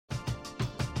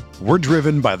We're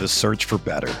driven by the search for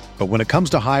better. But when it comes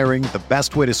to hiring, the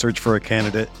best way to search for a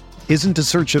candidate isn't to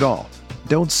search at all.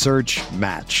 Don't search,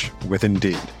 match with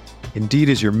Indeed. Indeed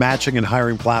is your matching and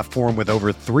hiring platform with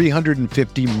over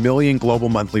 350 million global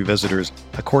monthly visitors,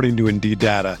 according to Indeed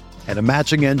data, and a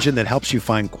matching engine that helps you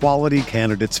find quality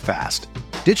candidates fast.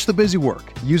 Ditch the busy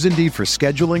work. Use Indeed for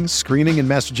scheduling, screening, and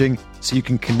messaging so you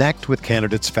can connect with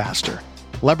candidates faster.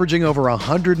 Leveraging over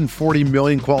 140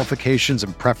 million qualifications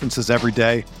and preferences every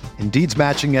day, Indeed's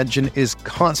matching engine is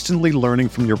constantly learning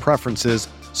from your preferences,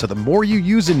 so the more you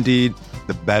use Indeed,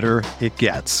 the better it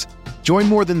gets. Join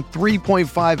more than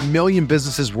 3.5 million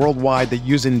businesses worldwide that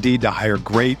use Indeed to hire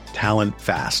great talent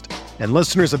fast. And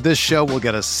listeners of this show will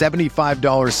get a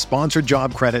 $75 sponsored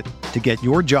job credit to get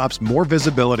your jobs more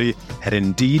visibility at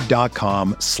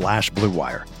Indeed.com/Blue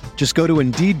Wire. Just go to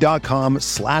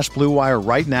Indeed.com/Blue Wire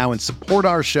right now and support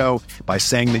our show by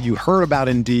saying that you heard about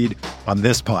Indeed on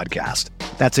this podcast.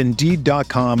 That's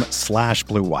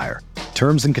Indeed.com/Blue Wire.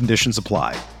 Terms and conditions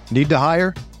apply. Need to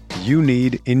hire? You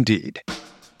need Indeed.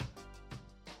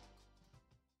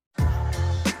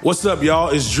 What's up, y'all?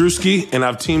 It's Drewski, and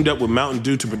I've teamed up with Mountain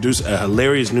Dew to produce a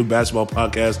hilarious new basketball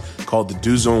podcast called The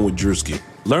Dew Zone with Drewski.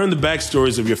 Learn the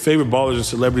backstories of your favorite ballers and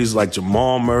celebrities like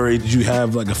Jamal Murray. Did you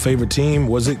have like a favorite team?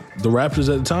 Was it the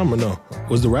Raptors at the time or no?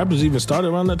 Was the Raptors even started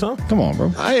around that time? Come on,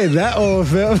 bro. I ain't that old,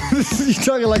 fam. You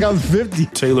talking like I'm 50.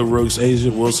 Taylor Rooks, Asia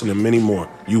Wilson, and many more.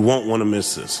 You won't want to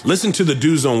miss this. Listen to The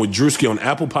Dew Zone with Drewski on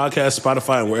Apple Podcasts,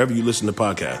 Spotify, and wherever you listen to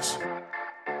podcasts.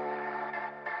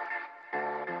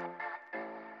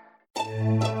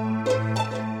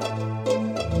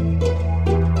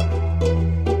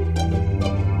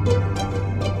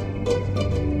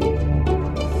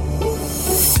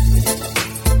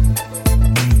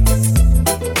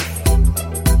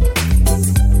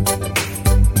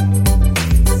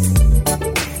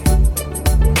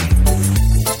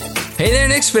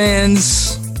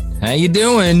 Fans, how you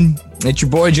doing? It's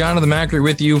your boy Jonathan Macri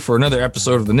with you for another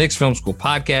episode of the Knicks Film School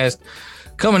podcast,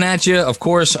 coming at you, of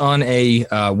course, on a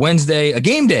Wednesday, a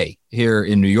game day here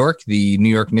in New York. The New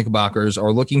York Knickerbockers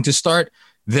are looking to start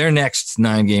their next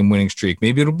 9-game winning streak.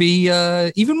 Maybe it'll be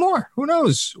even more. Who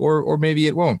knows? Or maybe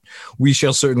it won't. We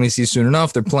shall certainly see soon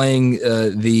enough. They're playing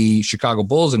the Chicago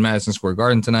Bulls in Madison Square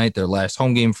Garden tonight, their last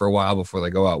home game for a while before they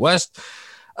go out west.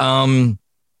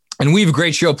 And we have a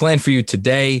great show planned for you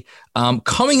today.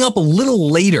 Coming up a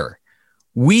little later,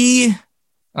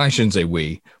 I shouldn't say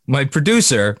we, my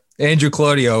producer, Andrew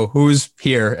Claudio, who's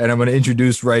here, and I'm going to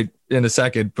introduce right in a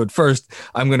second. But first,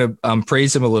 I'm going to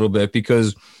praise him a little bit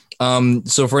because,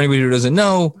 so for anybody who doesn't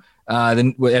know,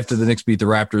 then after the Knicks beat the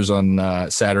Raptors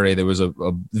on Saturday, there was a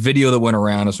video that went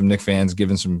around of some Knicks fans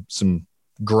giving some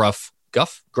gruff to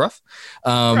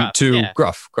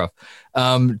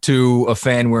a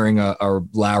fan wearing a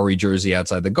Lowry jersey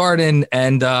outside the Garden.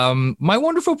 And my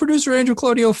wonderful producer, Andrew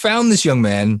Claudio, found this young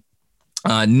man,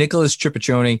 Nicholas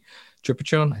Tripiccione,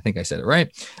 I think I said it right.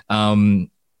 And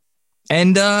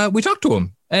we talked to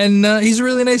him, and he's a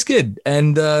really nice kid.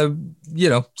 And, so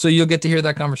you'll get to hear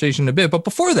that conversation in a bit. But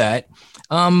before that,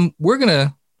 we're going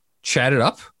to chat it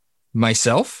up,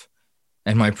 myself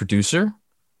and my producer,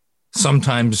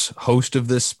 sometimes host of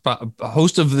this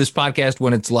podcast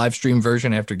when it's live stream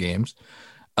version after games.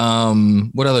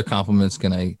 What other compliments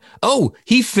can I? Oh,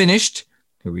 he finished.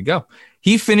 Here we go.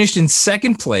 He finished in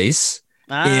second place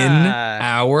in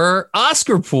our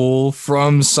Oscar pool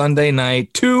from Sunday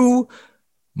night to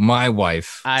my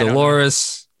wife,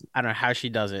 Dolores. I don't know how she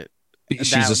does it.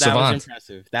 She's a savant.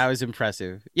 That was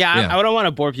impressive. Yeah. I don't want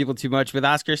to bore people too much with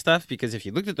Oscar stuff because if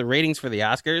you looked at the ratings for the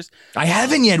Oscars, I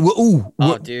haven't yet.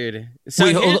 Dude. So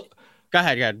wait, go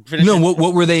ahead. Finish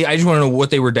what were they? I just want to know what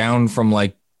they were down from,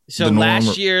 like. So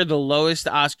last year, the lowest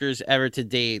Oscars ever to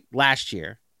date last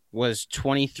year was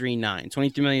 23.9.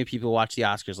 23 million people watched the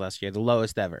Oscars last year, the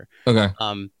lowest ever. Okay.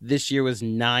 This year was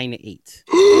 9.8.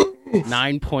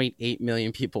 9.8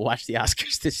 million people watched the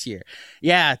Oscars this year.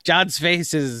 Yeah, John's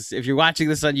face is, if you're watching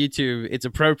this on YouTube, it's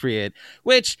appropriate,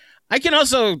 which I can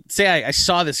also say I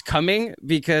saw this coming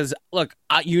because, look,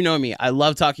 you know me. I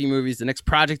love talking movies. The next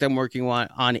project I'm working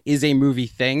on is a movie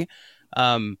thing.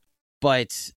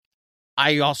 But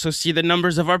I also see the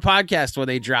numbers of our podcast when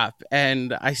they drop,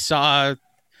 and I saw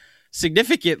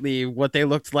significantly what they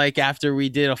looked like after we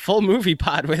did a full movie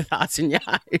pod with Hats and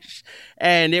Yash.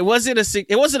 And it wasn't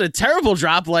a terrible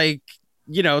drop, like,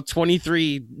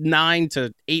 23.9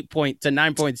 to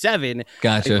 9.7.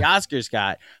 Gotcha. The Oscars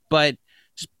got, but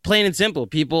just plain and simple,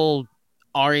 people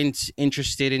aren't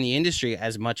interested in the industry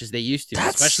as much as they used to,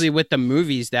 especially with the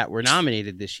movies that were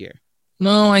nominated this year.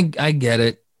 No, I get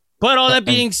it. But all that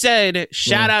being said,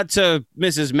 shout out to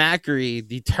Mrs. Macri,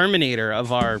 the Terminator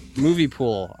of our movie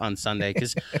pool on Sunday.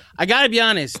 Because I got to be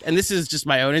honest, and this is just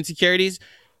my own insecurities.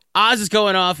 Oz is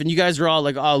going off, and you guys are all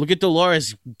like, oh, look at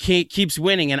Dolores, keeps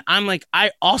winning. And I'm like,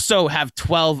 I also have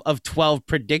 12 of 12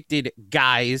 predicted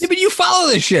guys. Yeah, but you follow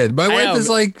this shit. My wife is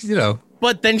like,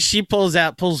 But then she pulls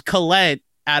Colette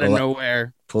out of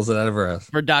nowhere. Pulls it out of her ass.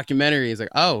 For documentary. It's like,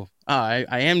 I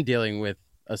am dealing with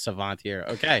a savant here.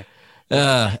 Okay.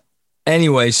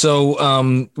 Anyway,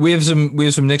 so we have some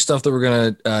Knicks stuff that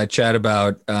we're gonna chat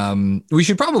about. We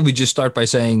should probably just start by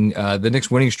saying the Knicks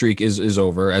winning streak is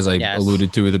over, as I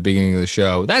alluded to at the beginning of the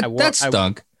show. That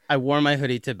stunk. I wore my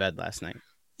hoodie to bed last night.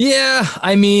 Yeah,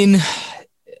 I mean,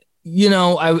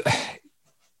 I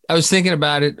was thinking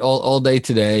about it all day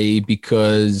today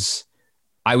because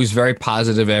I was very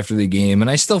positive after the game,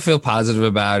 and I still feel positive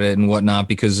about it and whatnot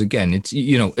because, again, it's,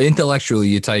 intellectually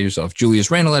you tell yourself Julius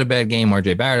Randle had a bad game,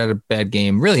 RJ Barrett had a bad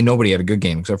game. Really, nobody had a good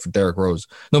game except for Derrick Rose.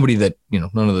 Nobody that,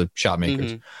 none of the shot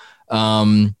makers.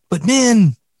 But,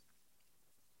 man,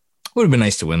 it would have been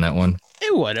nice to win that one.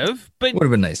 It would have, but would have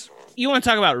been nice. You want to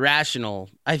talk about rational?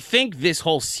 I think this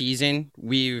whole season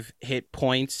we've hit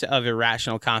points of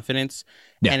irrational confidence.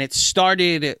 Yeah. And it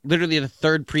started literally the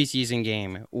third preseason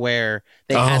game where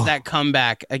they had that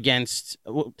comeback against.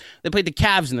 They played the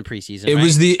Cavs in the preseason. It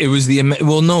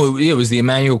was the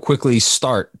Emmanuel Quickley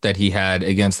start that he had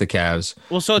against the Cavs.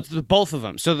 Well, so it's both of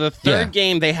them. So the third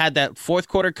game they had that fourth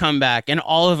quarter comeback, and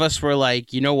all of us were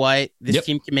like, you know what, this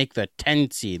team can make the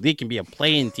 10 seed. They can be a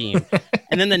play-in team.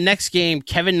 And then the next game,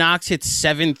 Kevin Knox hits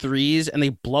 7 threes, and they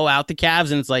blow out the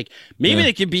Cavs, and it's like maybe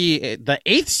they could be the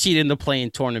 8th seed in the play-in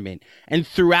tournament. And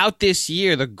throughout this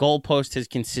year, the goalpost has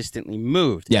consistently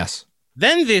moved. Yes.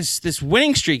 Then this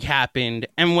winning streak happened,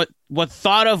 and what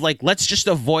thought of like, let's just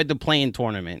avoid the play-in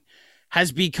tournament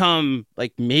has become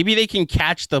like, maybe they can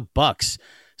catch the Bucks.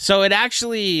 So it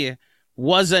actually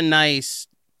was a nice,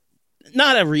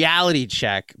 not a reality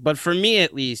check, but for me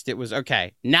at least, it was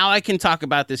okay. Now I can talk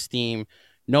about this team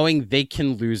knowing they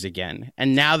can lose again.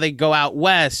 And now they go out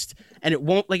west, and it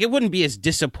wouldn't be as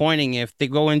disappointing if they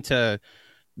go into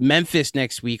Memphis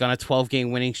next week on a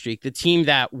 12-game winning streak, the team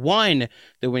that won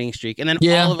the winning streak, and then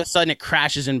all of a sudden it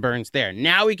crashes and burns there.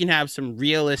 Now we can have some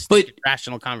realistic,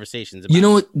 rational conversations about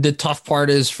what the tough part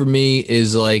is for me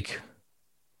is like,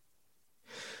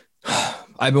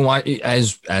 I've been watching,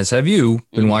 as have you,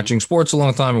 been watching sports a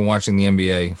long time and watching the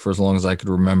NBA for as long as I could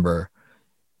remember.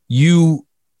 You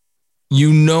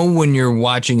when you're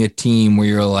watching a team where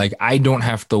you're like, I don't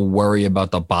have to worry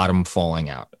about the bottom falling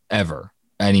out ever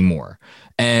anymore.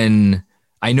 And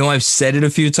I know I've said it a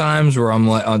few times where I'm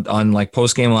like on like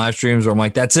post-game live streams where I'm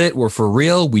like, that's it. We're for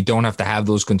real. We don't have to have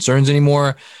those concerns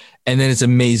anymore. And then it's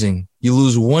amazing. You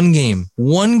lose one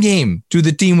game to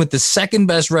the team with the second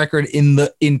best record in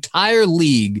the entire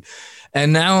league.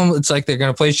 And now it's like they're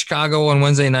going to play Chicago on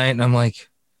Wednesday night. And I'm like,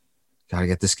 got to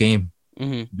get this game.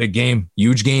 Big game,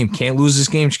 huge game. Can't lose this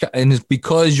game. And it's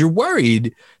because you're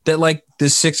worried that like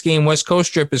this 6-game West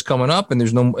Coast trip is coming up and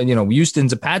there's no,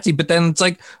 Houston's a patsy. But then it's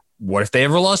like, what if they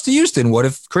ever lost to Houston? What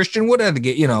if Christian Wood had to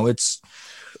get,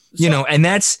 and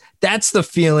that's the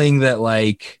feeling that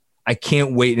like, I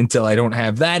can't wait until I don't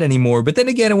have that anymore. But then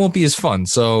again, it won't be as fun.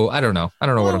 So I don't know. What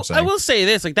I'm saying. I will say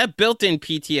this, like that built-in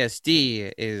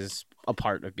PTSD is a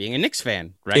part of being a Knicks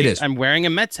fan, right? It is. I'm wearing a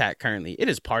Mets hat currently. It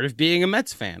is part of being a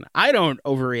Mets fan. I don't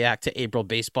overreact to April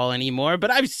baseball anymore, but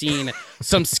I've seen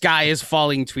some sky is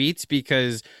falling tweets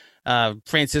because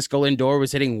Francisco Lindor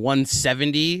was hitting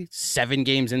 170 7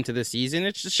 games into the season.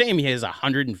 It's a shame he has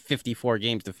 154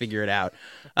 games to figure it out.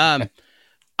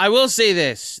 I will say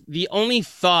this. The only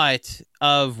thought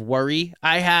of worry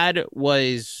I had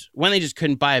was when they just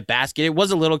couldn't buy a basket. It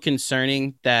was a little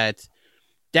concerning that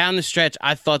down the stretch,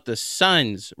 I thought the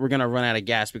Suns were going to run out of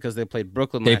gas because they played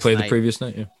Brooklyn last night. They played the previous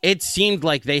night, yeah. It seemed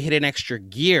like they hit an extra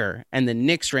gear, and the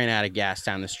Knicks ran out of gas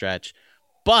down the stretch.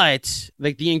 But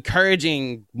like the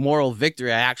encouraging moral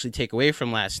victory I actually take away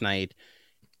from last night,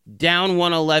 down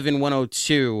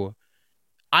 111-102,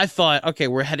 I thought, okay,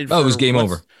 we're headed for... it was game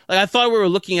over. Like I thought we were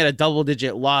looking at a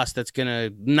double-digit loss that's going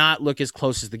to not look as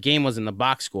close as the game was in the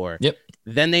box score. Yep.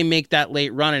 Then they make that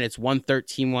late run, and it's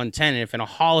 113-110. And if a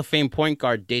Hall of Fame point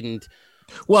guard didn't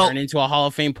turn into a Hall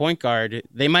of Fame point guard,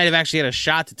 they might have actually had a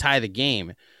shot to tie the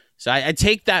game. So I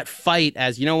take that fight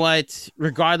as, you know what,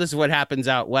 regardless of what happens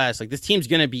out west, like this team's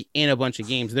going to be in a bunch of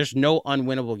games. There's no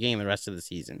unwinnable game the rest of the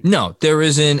season. No, there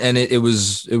isn't. And it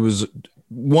was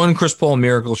one Chris Paul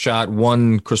miracle shot,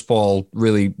 one Chris Paul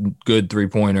really good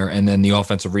 3-pointer, and then the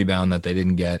offensive rebound that they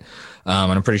didn't get.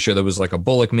 And I'm pretty sure there was like a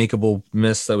Bullock makeable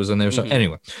miss that was in there. So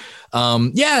anyway,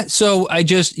 so I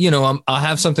just, I'll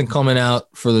have something coming out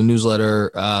for the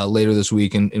newsletter later this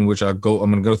week in which I'm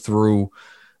going to go through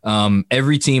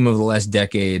every team of the last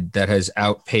decade that has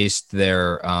outpaced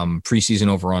their preseason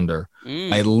over-under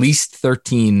by at least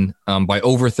 13, by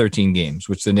over 13 games,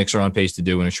 which the Knicks are on pace to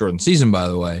do in a shortened season, by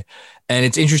the way. And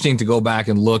it's interesting to go back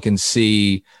and look and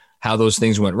see how those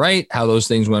things went right, how those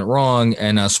things went wrong.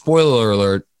 And spoiler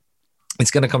alert,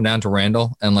 it's going to come down to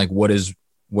Randall and like, what is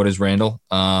Randall?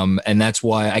 And that's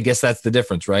why, I guess that's the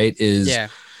difference, right?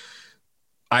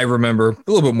 I remember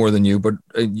a little bit more than you, but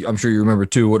I'm sure you remember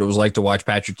too what it was like to watch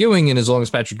Patrick Ewing. And as long as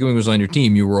Patrick Ewing was on your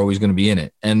team, you were always going to be in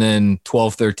it. And then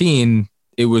 12-13,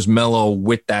 it was Melo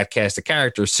with that cast of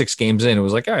characters. 6 games in, it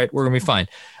was like, all right, we're going to be fine.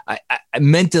 I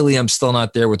mentally, I'm still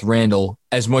not there with Randall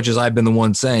as much as I've been the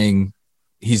one saying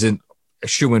he's a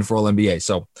shoo-in for all NBA.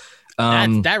 So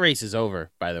that race is over,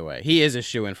 by the way. He is a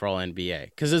shoo-in for all NBA.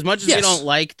 Because as much as we don't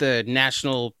like the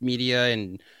national media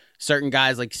and certain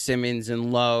guys like Simmons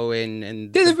and Lowe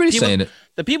and everybody's saying it.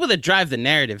 The people that drive the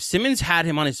narrative, Simmons had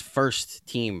him on his first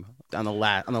team on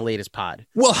the latest pod.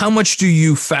 Well, how much do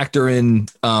you factor in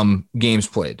games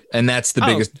played? And that's the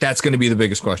biggest. That's going to be the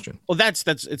biggest question. Well, it's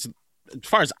as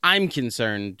far as I'm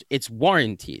concerned, it's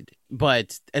warranted.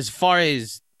 But as far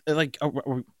as like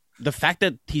the fact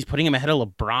that he's putting him ahead of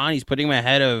LeBron, he's putting him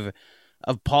ahead of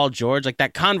Paul George, like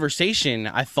that conversation,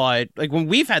 I thought, like when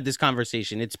we've had this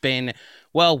conversation, it's been,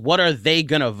 well, what are they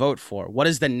going to vote for? What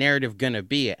is the narrative going to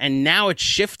be? And now it's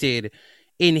shifted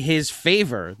in his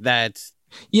favor that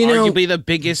arguably the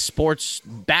biggest sports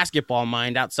basketball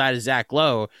mind outside of Zach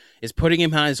Lowe is putting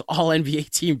him on his all NBA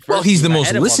team. Well, he's the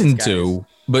most listened to,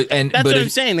 but that's what I'm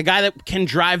saying. The guy that can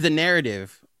drive the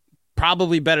narrative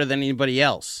probably better than anybody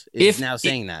else is now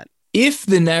saying that. If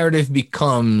the narrative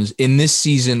becomes in this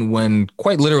season when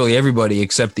quite literally everybody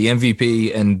except the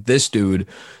MVP and this dude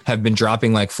have been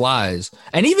dropping like flies,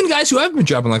 and even guys who have been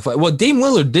dropping like flies. Well, Dame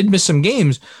Lillard did miss some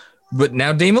games, but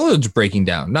now Dame Lillard's breaking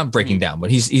down. Not breaking down,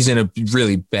 but he's in a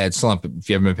really bad slump. If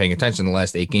you haven't been paying attention the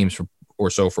last 8 games or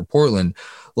so for Portland,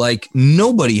 like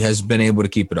nobody has been able to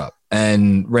keep it up.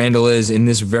 And Randall is in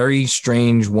this very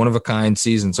strange, one-of-a-kind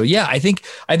season. So, yeah, I think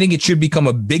it should become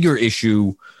a bigger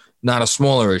issue, not a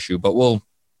smaller issue. But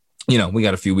we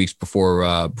got a few weeks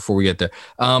before we get there.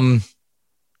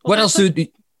 What else?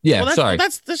 Sorry.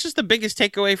 That's just the biggest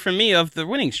takeaway from me of the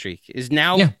winning streak is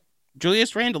now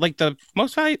Julius Randle, like the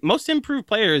most improved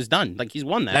player, is done. Like he's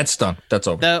won that. That's done. That's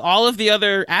over. All of the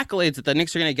other accolades that the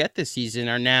Knicks are going to get this season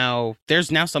are now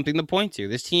there's now something to point to.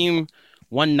 This team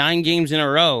won 9 games in a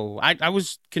row. I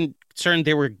was concerned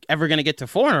they were ever going to get to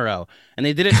 4 in a row, and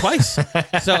they did it twice.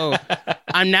 So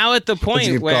I'm now at the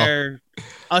point where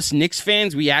us Knicks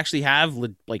fans, we actually have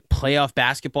like playoff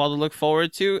basketball to look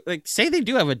forward to. Like, say they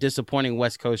do have a disappointing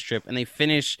West Coast trip and they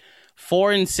finish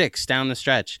 4-6 down the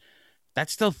stretch.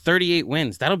 That's still 38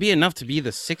 wins. That'll be enough to be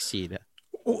the 6th seed.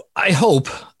 I hope.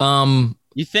 You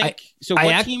think?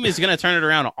 What team is going to turn it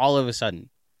around all of a sudden?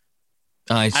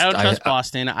 I don't trust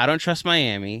Boston. I don't trust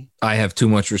Miami. I have too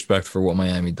much respect for what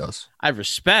Miami does. I have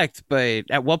respect, but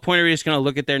at what point are we just going to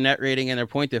look at their net rating and their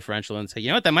point differential and say, you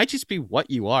know what, that might just be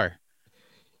what you are?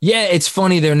 Yeah, it's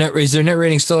funny. Their net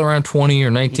rating still around 20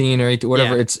 or 19 or 18,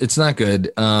 whatever. Yeah. It's not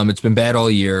good. It's been bad all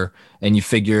year. And you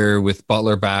figure with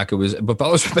Butler back, but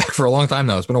Butler's been back for a long time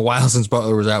now. It's been a while since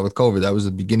Butler was out with COVID. That was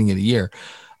the beginning of the year,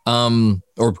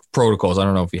 or protocols. I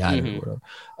don't know if he had it or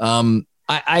whatever.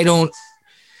 I don't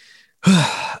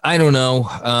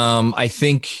know. I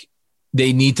think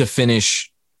they need to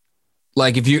finish.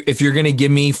 Like if you're going to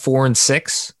give me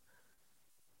 4-6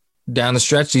 down the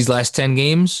stretch, these last 10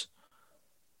 games,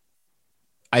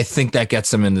 I think that gets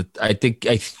them in the. I think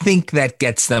that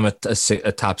gets them a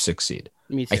top 6 seed.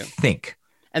 Me too. I think,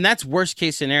 and that's worst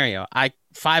case scenario. 5-5,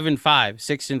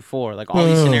 6-4, like all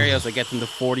these scenarios that get them to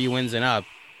 40 wins and up.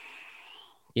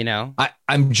 You know,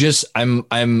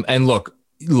 and look,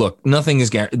 nothing is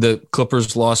guaranteed. The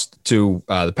Clippers lost to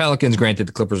the Pelicans. Granted,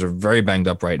 the Clippers are very banged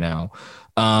up right now.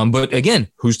 But again,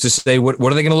 who's to say what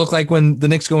are they going to look like when the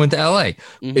Knicks go into LA?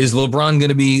 Mm-hmm. Is LeBron going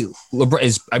to be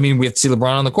LeBron? We have to see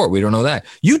LeBron on the court. We don't know that.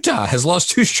 Utah has lost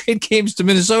 2 straight games to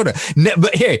Minnesota.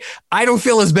 But hey, I don't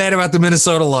feel as bad about the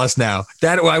Minnesota loss now.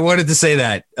 That I wanted to say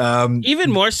that.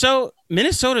 Even more so,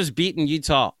 Minnesota's beaten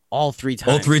Utah all 3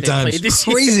 times. All 3 times.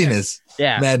 Craziness.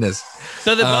 Yeah. Madness.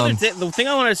 So the thing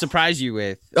I want to surprise you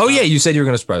with. Oh yeah, you said you were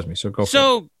going to surprise me. So go.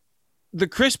 So the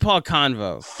Chris Paul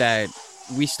convo that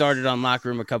we started on Locker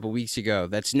Room a couple weeks ago,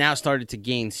 that's now started to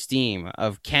gain steam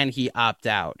of can he opt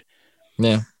out?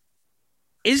 Yeah.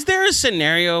 Is there a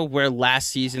scenario where last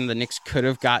season the Knicks could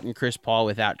have gotten Chris Paul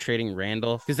without trading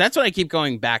Randall? Because that's what I keep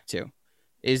going back to,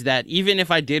 is that even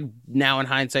if I did now in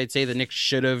hindsight say the Knicks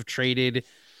should have traded for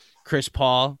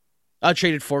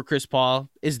Chris Paul,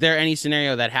 is there any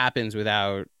scenario that happens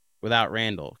without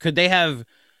Randall? Could they have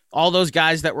all those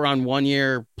guys that were on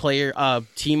 1-year player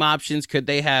team options? Could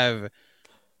they have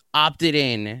opted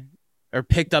in or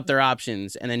picked up their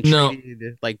options and then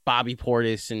traded like Bobby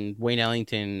Portis and Wayne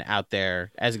Ellington out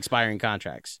there as expiring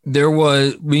contracts? There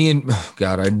was I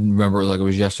remember it like it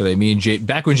was yesterday. Me and Jay,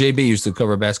 back when JB used to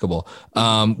cover basketball,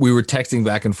 we were texting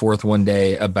back and forth one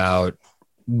day about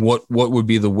what would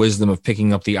be the wisdom of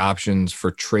picking up the options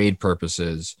for trade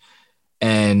purposes.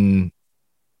 And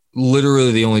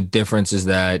literally the only difference is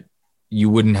that you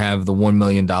wouldn't have the $1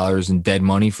 million in dead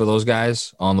money for those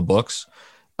guys on the books.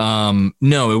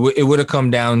 No, it would have come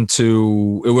down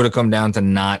to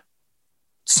not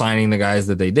signing the guys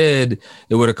that they did.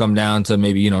 It would have come down to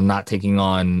maybe, not taking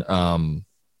on,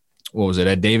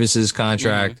 Ed Davis's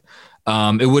contract.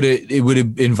 Mm-hmm. It would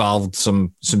have involved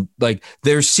some like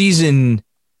their season,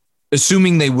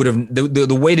 assuming they would have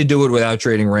the way to do it without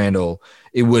trading Randall,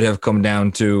 it would have come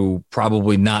down to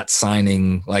probably not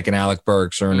signing like an Alec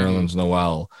Burks or an Nerlens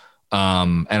Noel.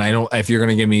 And I don't, if you're going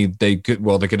to give me, they could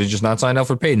have just not signed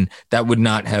Elfrid Payton. That would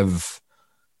not have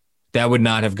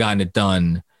gotten it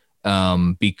done,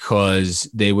 because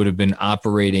they would have been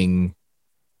operating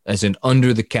as an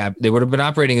under the cap. They would have been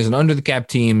operating as an under the cap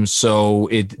team. So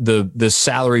the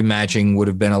salary matching would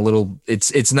have been a little,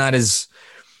 it's not as,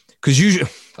 cause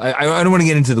usually I don't want to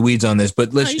get into the weeds on this,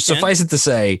 but suffice it to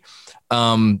say,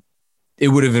 it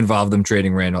would have involved them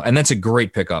trading Randall. And that's a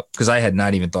great pickup, because I had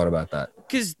not even thought about that.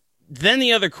 Because then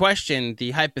the other question,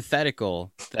 the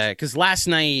hypothetical, because last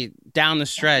night down the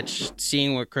stretch,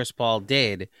 seeing what Chris Paul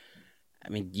did, I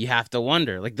mean, you have to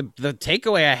wonder. Like the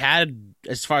takeaway I had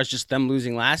as far as just them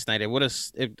losing last night,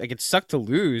 it sucked to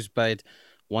lose, but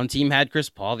one team had Chris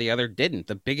Paul, the other didn't.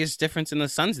 The biggest difference in the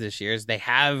Suns this year is they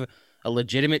have a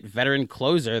legitimate veteran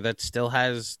closer that still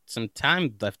has some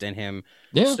time left in him.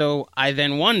 Yeah. So I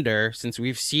then wonder, since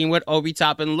we've seen what Obi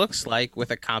Toppin looks like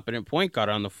with a competent point guard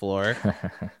on the floor,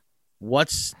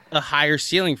 what's a higher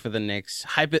ceiling for the Knicks?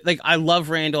 I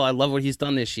love Randall. I love what he's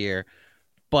done this year,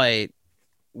 but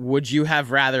would you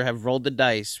have rather have rolled the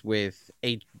dice with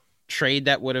a trade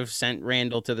that would have sent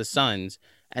Randall to the Suns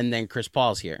and then Chris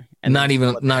Paul's here? And not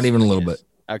even a little bit.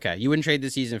 Okay. You wouldn't trade the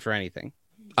season for anything.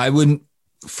 I wouldn't.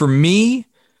 For me,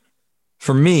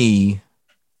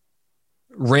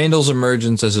 Randall's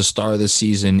emergence as a star this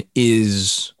season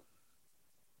is,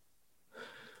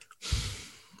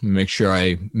 make sure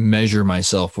I measure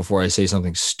myself before I say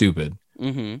something stupid.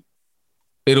 Mm-hmm.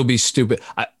 It'll be stupid.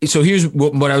 So here's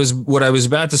what I was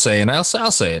about to say, and I'll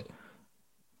say it.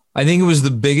 I think it was the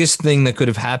biggest thing that could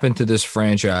have happened to this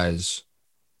franchise,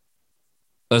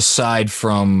 aside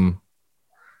from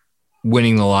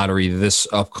winning the lottery this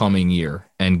upcoming year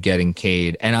and getting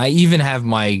Cade. And I even have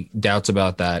my doubts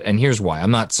about that. And here's why.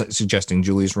 I'm not suggesting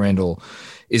Julius Randle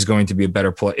is going to be a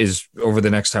better player, is over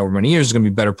the next however many years is going to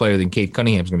be a better player than Cade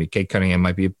Cunningham is going to be. Cade Cunningham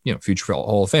might be a future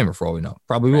Hall of Famer for all we know.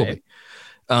 Probably will be.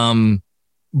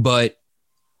 But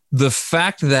the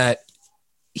fact that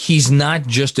he's not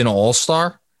just an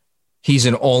all-star, he's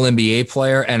an all-NBA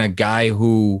player and a guy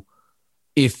who,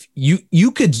 if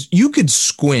you could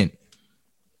squint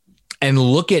and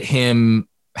look at him,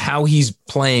 how he's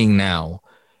playing now,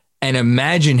 and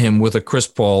imagine him with a Chris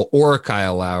Paul or a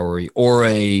Kyle Lowry or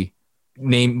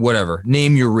name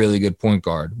your really good point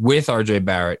guard with RJ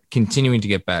Barrett continuing to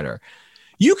get better.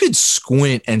 You could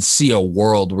squint and see a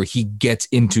world where he gets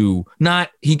into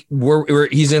where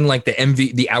he's in like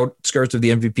the outskirts of the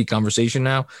MVP conversation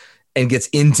now, and gets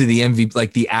into the MVP,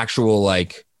 like the actual,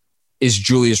 like, is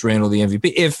Julius Randle the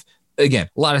MVP? If, again,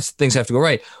 a lot of things have to go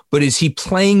right, but is he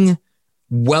playing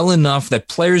well enough that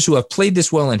players who have played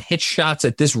this well and hit shots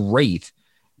at this rate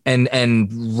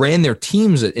and ran their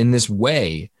teams in this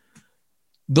way,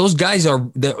 those guys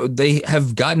they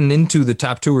have gotten into the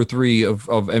top 2 or 3 of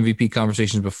MVP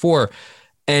conversations before.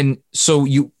 And so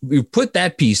you put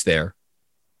that piece there,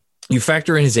 you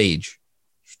factor in his age,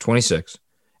 26.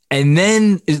 And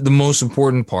then is the most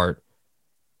important part.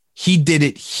 He did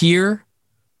it here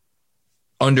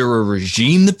under a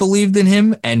regime that believed in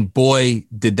him. And boy,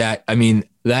 did that. I mean,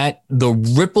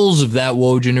 the ripples of that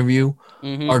Woj interview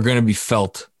are going to be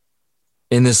felt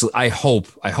in this. I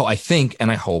think,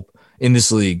 and I hope in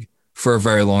this league for a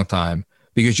very long time,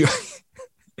 because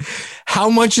How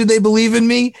much did they believe in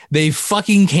me? They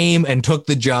fucking came and took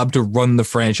the job to run the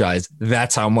franchise.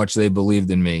 That's how much they believed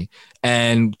in me.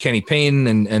 And Kenny Payne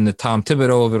and the Tom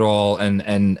Thibodeau of it all and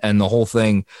the whole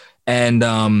thing. And,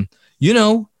 that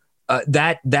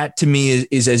to me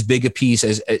is as big a piece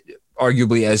as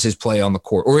arguably as his play on the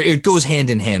court, or it goes hand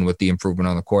in hand with the improvement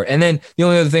on the court. And then the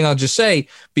only other thing I'll just say,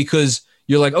 because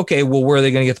you're like, okay, well, where are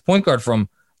they going to get the point guard from?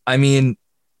 I mean,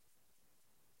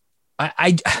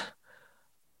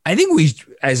 I think we,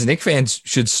 as Knicks fans,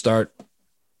 should start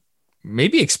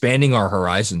maybe expanding our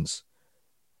horizons.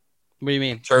 What do you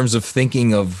mean? In terms of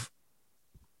thinking of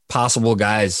possible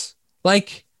guys.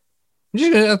 Like, I'm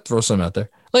just going to throw some out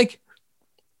there. Like,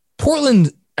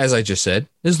 Portland, as I just said,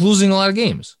 is losing a lot of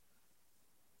games.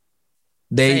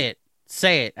 Say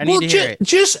it. I need to hear it.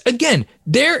 Just, again,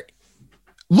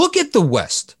 look at the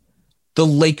West. The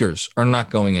Lakers are not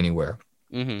going anywhere.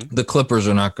 Mm-hmm. The Clippers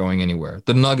are not going anywhere.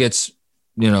 The Nuggets,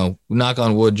 knock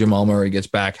on wood, Jamal Murray gets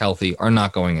back healthy, are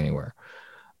not going anywhere.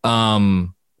 The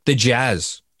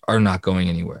Jazz are not going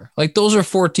anywhere. Like, those are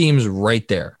 4 teams right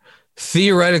there.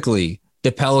 Theoretically,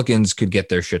 the Pelicans could get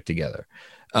their shit together.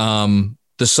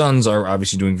 The Suns are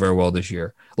obviously doing very well this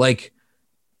year. Like,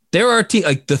 there are teams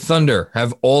like the Thunder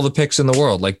have all the picks in the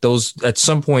world. Like, those, at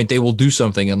some point they will do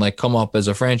something and like come up as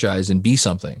a franchise and be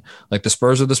something. Like the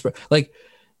Spurs are the Spurs. Like,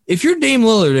 if you're Dame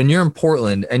Lillard and you're in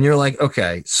Portland and you're like,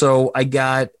 okay, so I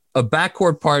got a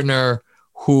backcourt partner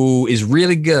who is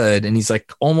really good and he's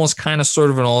like almost kind of sort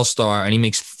of an all-star and he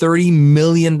makes $30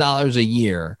 million a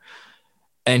year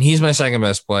and he's my second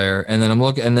best player. And then I'm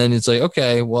looking, and then it's like,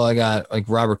 okay, well, I got like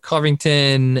Robert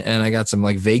Covington and I got some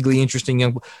like vaguely interesting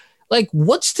young. Like,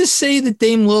 what's to say that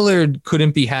Dame Lillard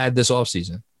couldn't be had this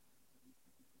offseason?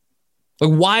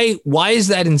 Like, why is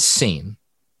that insane?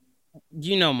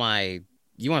 You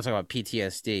want to talk about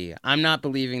PTSD. I'm not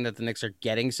believing that the Knicks are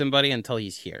getting somebody until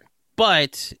he's here.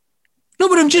 But no,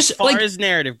 but I'm just as far as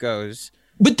narrative goes.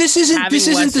 But this isn't the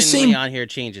same. Leon here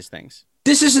changes things.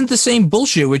 This isn't the same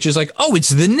bullshit, which is like, oh, it's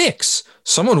the Knicks.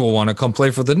 Someone will want to come play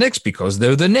for the Knicks because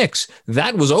they're the Knicks.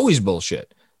 That was always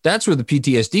bullshit. That's where the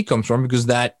PTSD comes from, because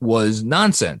that was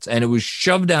nonsense. And it was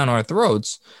shoved down our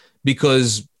throats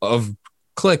because of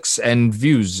clicks and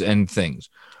views and things.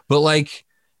 But like,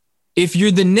 if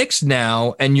you're the Knicks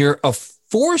now and you're a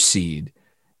 4 seed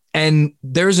and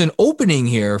there's an opening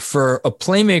here for a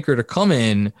playmaker to come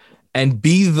in and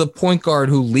be the point guard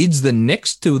who leads the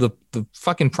Knicks to the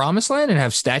fucking promised land and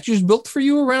have statues built for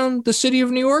you around the city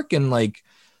of New York. And like,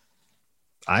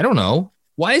 I don't know.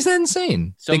 Why is that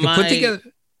insane? So they could put together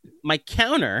my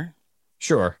counter.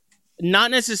 Sure.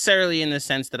 Not necessarily in the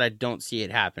sense that I don't see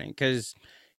it happening. Because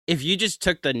if you just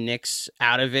took the Knicks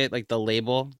out of it, like the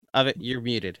label of it, you're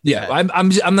muted. Yeah.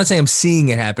 I'm not saying I'm seeing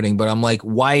it happening, but I'm like,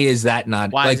 why is that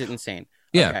not? Why like, is it insane?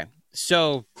 Yeah. Okay.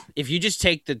 So if you just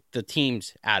take the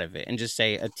teams out of it and just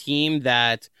say a team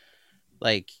that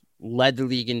like led the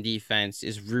league in defense,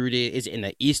 is in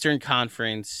the Eastern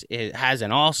Conference, it has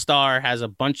an all-star, has a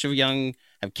bunch of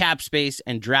have cap space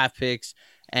and draft picks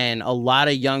and a lot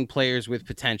of young players with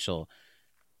potential.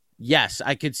 Yes,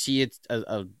 I could see it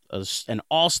an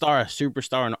all-star, a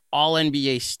superstar, an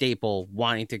all-NBA staple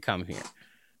wanting to come here.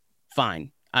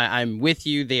 Fine. I'm with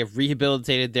you. They have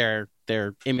rehabilitated their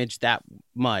image that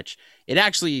much. It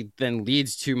actually then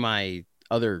leads to my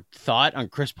other thought on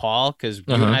Chris Paul, because you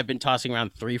and I have been tossing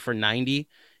around 3 for $90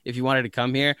 if you wanted to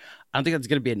come here. I don't think that's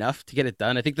going to be enough to get it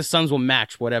done. I think the Suns will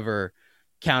match whatever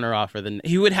counteroffer. Then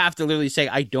he would have to literally say,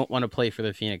 I don't want to play for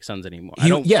the Phoenix Suns anymore.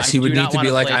 He would need to be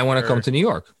like, I want to come to New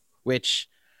York. Which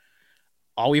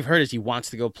all we've heard is he wants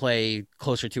to go play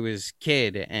closer to his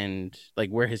kid and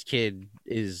like where his kid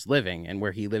is living and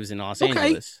where he lives in Los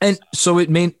Angeles. And so it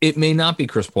may not be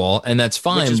Chris Paul, and that's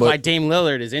fine. Which is why Dame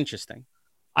Lillard is interesting.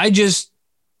 Is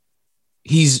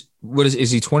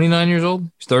he 29 years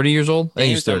old? He's 30 years old? I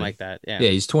think he's 30. Something like that. Yeah. Yeah,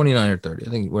 he's 29 or 30. I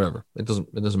think whatever. It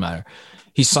doesn't matter.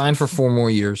 He's signed for 4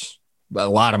 more years. A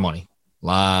lot of money. A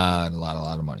lot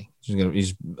of money.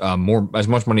 He's more as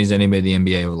much money as anybody in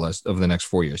the NBA over the next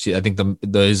 4 years. I think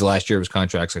his last year of his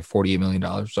contract's like $48 million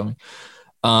or something.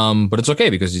 But it's okay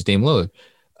because he's Dame Lillard.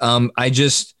 I'm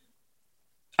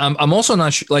also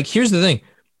not sure. Like, here's the thing.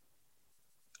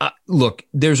 Look,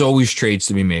 there's always trades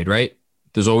to be made, right?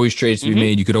 There's always trades to be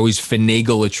made. You could always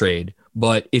finagle a trade.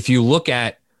 But if you look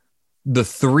at the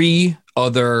 3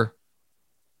 other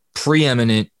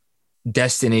preeminent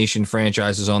destination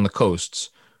franchises on the coasts,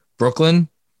 Brooklyn,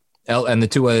 and the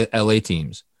 2 LA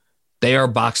teams, they are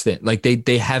boxed in. Like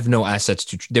they have no assets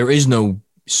to. There is no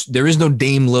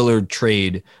Dame Lillard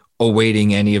trade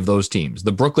awaiting any of those teams.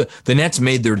 The Nets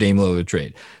made their Dame Lillard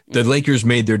trade. The Lakers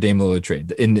made their Dame Lillard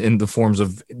trade in the forms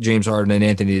of James Harden and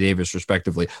Anthony Davis,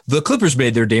 respectively. The Clippers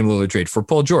made their Dame Lillard trade for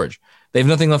Paul George. They have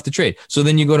nothing left to trade. So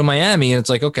then you go to Miami and it's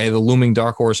like, okay, the looming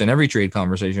dark horse in every trade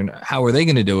conversation. How are they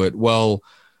going to do it? Well,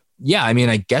 yeah, I mean,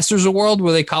 I guess there's a world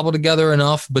where they cobble together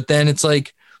enough, but then it's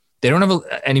like they don't have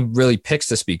any really picks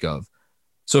to speak of.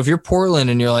 So if you're Portland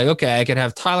and you're like, okay, I could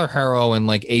have Tyler Herro and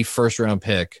like a first round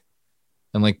pick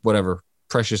and like whatever,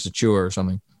 Precious Achiuwa or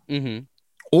something. Mm-hmm.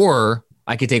 Or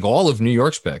I could take all of New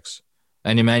York's picks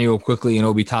and Emmanuel Quickly and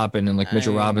Obi Toppin and like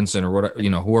Mitchell Robinson or whatever,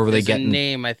 whoever they get. There's a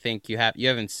name I think you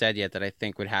haven't said yet that I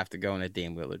think would have to go in a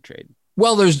Dame Lillard trade.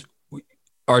 Well, there's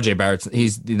RJ Barrett.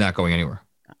 He's not going anywhere.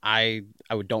 I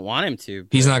don't want him to.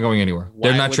 He's not going anywhere.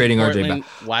 They're not trading RJ Barrett.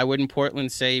 Why wouldn't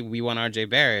Portland say we want RJ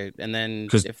Barrett? And then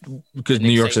because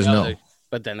New York says no.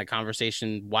 But then the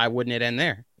conversation, why wouldn't it end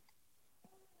there?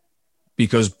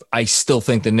 Because I still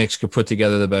think the Knicks could put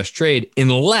together the best trade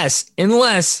unless, and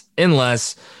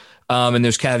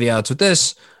there's caveats with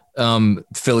this,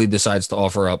 Philly decides to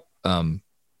offer up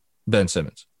Ben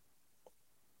Simmons.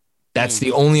 That's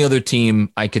the only other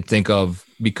team I could think of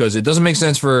because it doesn't make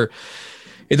sense for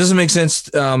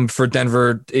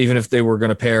Denver, even if they were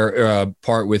going to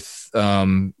part with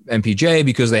MPJ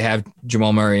because they have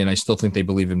Jamal Murray, and I still think they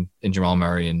believe in Jamal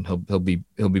Murray, and he'll be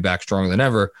back stronger than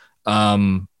ever.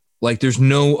 Like there's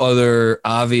no other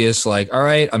obvious, like, all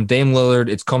right, I'm Dame Lillard.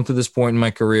 It's come to this point in my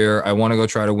career. I want to go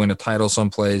try to win a title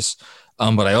someplace.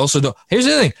 But I also don't. Here's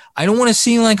the other thing. I don't want to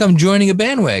seem like I'm joining a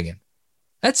bandwagon.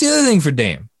 That's the other thing for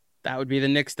Dame. That would be the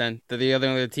Knicks then. They're the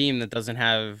other team that doesn't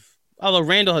have. Although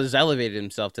Randall has elevated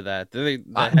himself to that.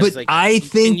 But like I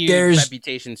think there's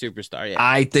reputation superstar. Yeah.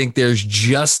 I think there's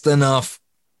just enough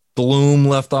bloom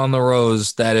left on the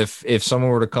rose that if someone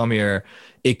were to come here,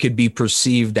 it could be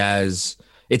perceived as.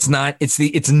 It's not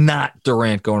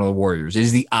Durant going to the Warriors. It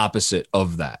is the opposite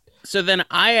of that. So then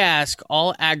I ask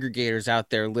all aggregators out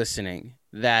there listening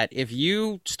that if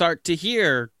you start to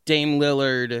hear Dame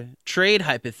Lillard trade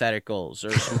hypotheticals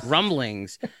or some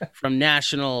rumblings from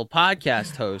national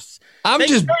podcast hosts, heard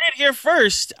it here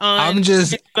first on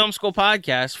Film School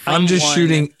Podcast. I'm just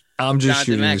shooting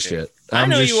the shit. I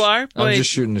know you are. But I'm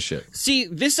just shooting the shit. See,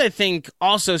 this I think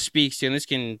also speaks to, and this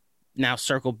can now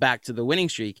circle back to the winning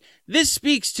streak. This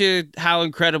speaks to how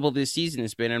incredible this season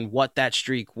has been and what that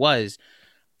streak was.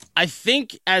 I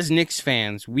think as Knicks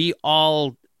fans, we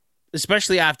all,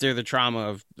 especially after the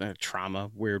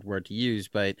trauma, weird word to use,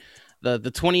 but the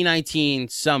 2019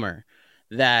 summer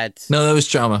that was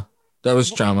trauma. That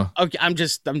was trauma. Okay,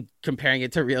 I'm comparing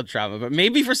it to real trauma, but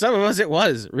maybe for some of us it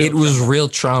was real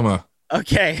trauma.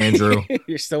 Okay, Andrew,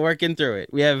 you're still working through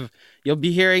it. You'll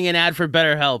be hearing an ad for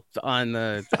BetterHelp on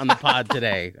the pod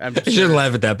today. I shouldn't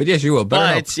laugh at that, but yes, you will.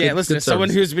 BetterHelp. Yeah, listen, as someone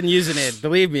who's been using it,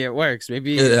 believe me, it works.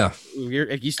 Maybe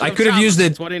if you still I could have used it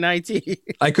in 2019.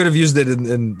 I could have used it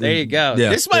in there you go. Yeah,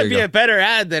 this might be a better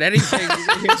ad than anything.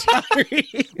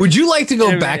 Would you like to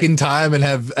go back in time and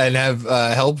have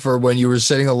help for when you were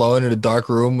sitting alone in a dark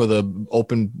room with an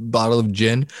open bottle of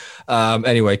gin?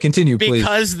 Anyway, continue, please.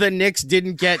 Because the Knicks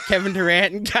didn't get Kevin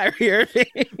Durant and Kyrie Irving.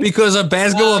 Because a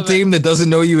basketball team that doesn't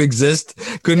know you exist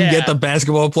couldn't get the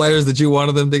basketball players that you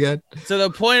wanted them to get. So the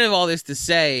point of all this to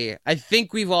say, I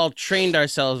think we've all trained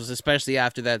ourselves, especially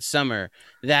after that summer,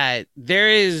 that there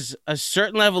is a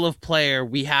certain level of player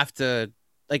we have to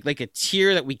like a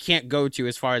tier that we can't go to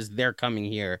as far as they're coming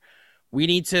here. We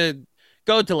need to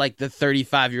go to like the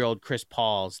 35-year-old Chris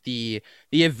Pauls, the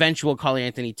eventual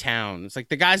Karl-Anthony Towns, like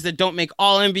the guys that don't make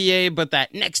all NBA, but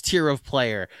that next tier of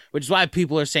player, which is why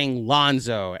people are saying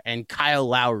Lonzo and Kyle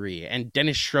Lowry and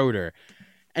Dennis Schroeder.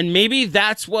 And maybe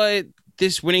that's what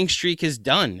this winning streak has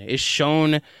done, is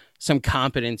shown some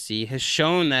competency, has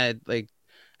shown that like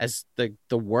as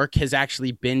the work has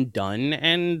actually been done,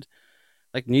 and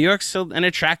like New York's still an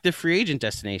attractive free agent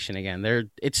destination again.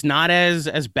 It's not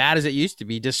as bad as it used to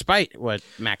be, despite what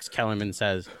Max Kellerman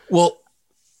says. Well,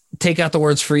 take out the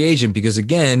words free agent because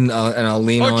again, and I'll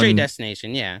lean on trade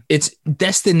destination. Yeah, it's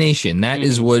destination. That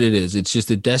is what it is. It's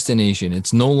just a destination.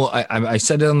 It's no. I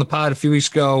said it on the pod a few weeks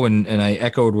ago, and I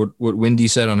echoed what Wendy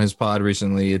said on his pod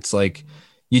recently. It's like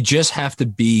you just have to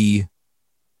be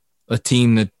a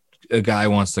team that a guy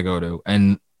wants to go to,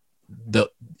 and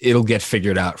it'll get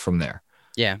figured out from there.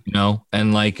 Yeah.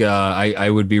 And like I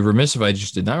would be remiss if I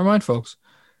just did not remind folks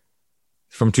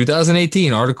from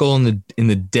 2018 article in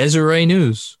the Deseret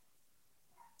News.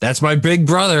 That's my big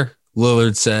brother,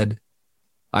 Lillard said.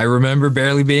 I remember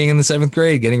barely being in the 7th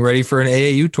grade, getting ready for an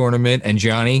AAU tournament, and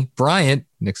Johnny Bryant,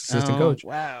 Knicks assistant coach,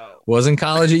 was in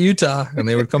college at Utah, and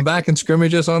they would come back and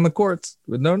scrimmage us on the courts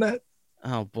with no net.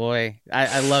 Oh boy,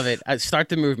 I love it. Start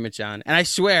the movement, John. And I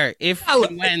swear, if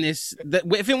and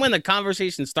when the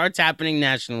conversation starts happening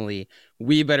nationally,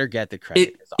 we better get the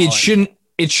credit. It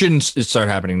shouldn't start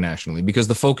happening nationally because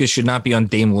the focus should not be on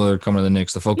Dame Lillard coming to the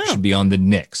Knicks. The focus should be on the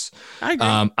Knicks. I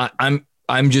agree.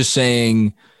 I'm just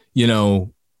saying,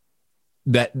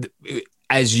 that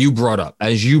as you brought up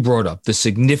the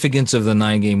significance of the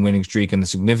 9-game winning streak and the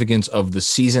significance of the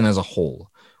season as a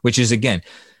whole, which is again.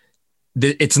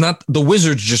 It's not the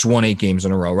Wizards just won 8 games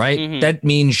in a row, right? Mm-hmm. That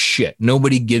means shit.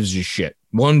 Nobody gives a shit.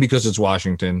 One, because it's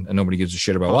Washington and nobody gives a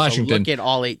shit about Washington. Look at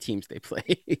all 8 teams they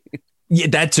play. Yeah,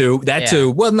 that too.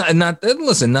 Well, not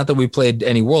that we played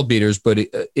any world beaters, but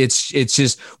it's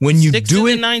just when you 6 do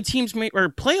of it. The 9 teams or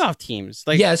playoff teams.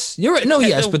 Like yes, you're right. No,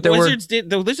 yes, but there Wizards did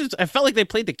the Wizards. I felt like they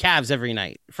played the Cavs every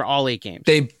night for all 8 games.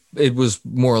 It was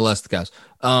more or less the Cavs.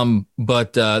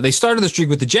 But they started the streak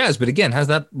with the Jazz. But again, how's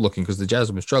that looking? Because the Jazz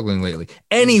have been struggling lately.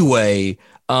 Anyway,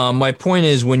 my point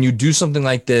is when you do something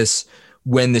like this,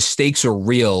 when the stakes are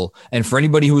real, and for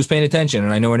anybody who was paying attention,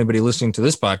 and I know anybody listening to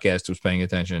this podcast was paying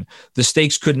attention, the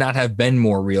stakes could not have been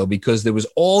more real because there was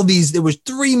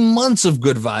 3 months of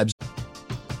good vibes.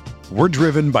 We're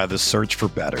driven by the search for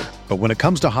better. But when it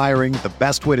comes to hiring, the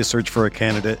best way to search for a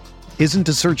candidate isn't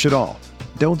to search at all.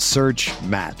 Don't search,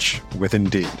 match with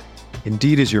Indeed.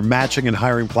 Indeed is your matching and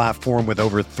hiring platform with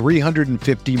over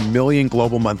 350 million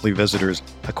global monthly visitors,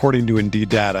 according to Indeed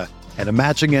data, and a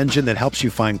matching engine that helps you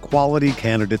find quality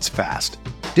candidates fast.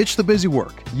 Ditch the busy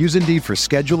work. Use Indeed for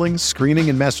scheduling, screening,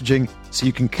 and messaging so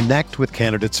you can connect with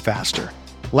candidates faster.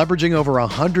 Leveraging over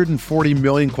 140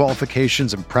 million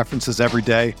qualifications and preferences every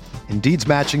day, Indeed's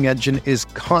matching engine is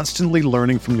constantly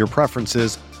learning from your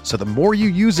preferences, so the more you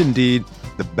use Indeed,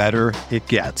 the better it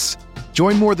gets.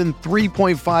 Join more than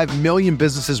 3.5 million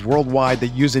businesses worldwide that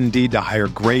use Indeed to hire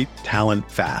great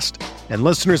talent fast. And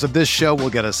listeners of this show will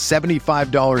get a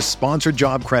 $75 sponsored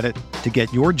job credit to get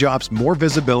your jobs more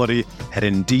visibility at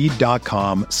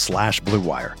Indeed.com/Blue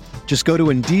Wire. Just go to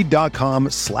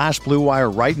Indeed.com/Blue Wire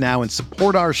right now and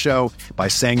support our show by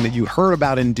saying that you heard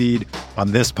about Indeed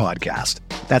on this podcast.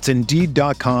 That's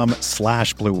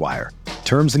Indeed.com/Blue Wire.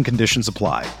 Terms and conditions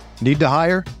apply. Need to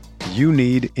hire? You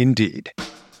need Indeed.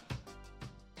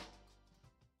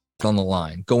 On the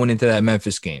line going into that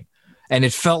Memphis game. And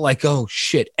it felt like, oh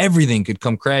shit, everything could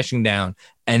come crashing down.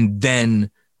 And then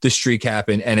the streak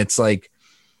happened. And it's like,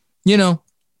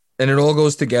 and it all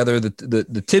goes together.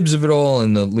 The Tibbs of it all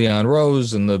and the Leon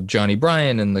Rose and the Johnny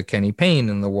Bryan and the Kenny Payne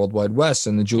and the World Wide West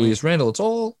and the Julius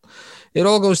Randle. It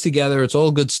all goes together. It's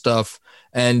all good stuff.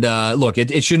 And look,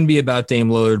 it shouldn't be about Dame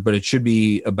Lillard, but it should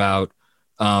be about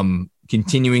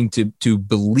continuing to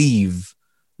believe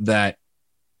that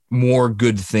more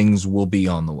good things will be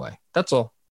on the way. That's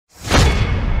all.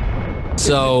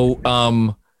 So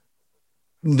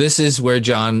this is where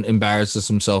John embarrasses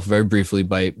himself very briefly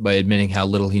by admitting how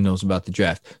little he knows about the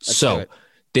draft.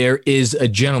 There is a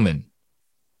gentleman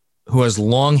who has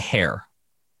long hair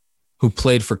who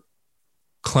played for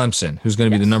Clemson, who's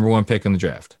going to be the number 1 pick in the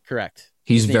draft. Correct.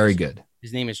 He's very good.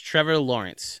 His name is Trevor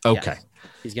Lawrence. Okay. Yes.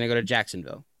 He's going to go to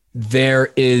Jacksonville.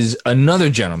 There is another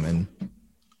gentleman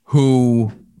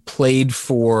who played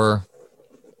for,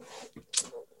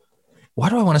 why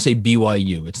do I want to say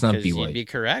BYU? It's not BYU. You'd be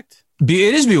correct. It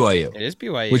is BYU. It is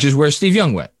BYU. Which is where Steve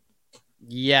Young went.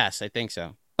 Yes, I think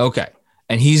so. Okay.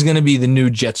 And he's going to be the new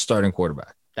Jets starting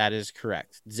quarterback. That is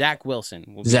correct. Zach Wilson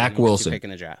will be Zach Wilson pick in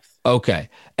the draft. Okay.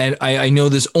 And I know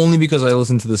this only because I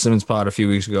listened to the Simmons pod a few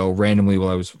weeks ago randomly while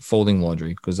I was folding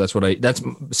laundry, because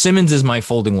Simmons is my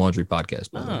folding laundry podcast.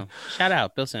 Oh, shout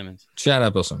out Bill Simmons. Shout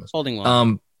out Bill Simmons. Folding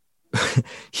laundry.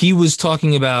 He was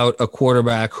talking about a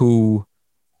quarterback who,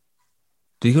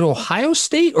 did he go to Ohio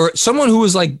State or someone who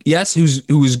was like, yes, who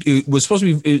was supposed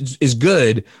to be is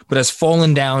good, but has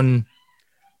fallen down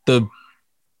the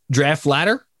draft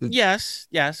ladder? Yes.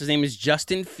 His name is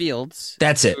Justin Fields.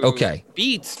 That's it. Okay.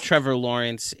 Beats Trevor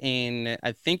Lawrence in,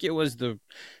 I think it was the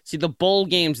bowl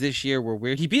games this year were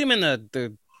weird. He beat him in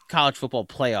the college football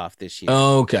playoff this year.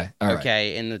 Oh, okay. All right.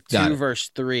 Okay. In the 2 versus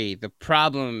 3, the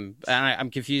problem, and I'm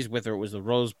confused whether it was the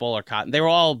Rose Bowl or Cotton. They were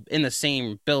all in the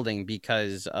same building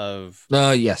because of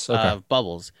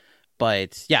bubbles.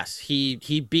 But yes,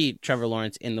 he beat Trevor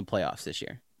Lawrence in the playoffs this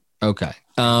year. Okay.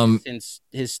 Since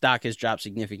his stock has dropped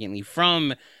significantly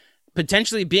from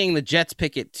potentially being the Jets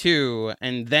pick at 2,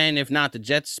 and then if not the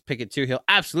Jets pick at 2, he'll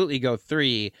absolutely go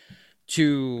 3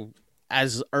 to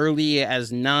as early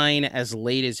as 9, as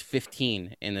late as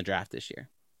 15 in the draft this year.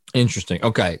 Interesting.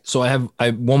 Okay. So I have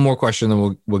one more question,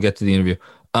 then we'll get to the interview.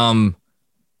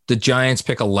 The Giants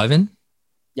pick 11?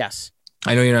 Yes.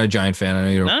 I know you're not a Giant fan. I know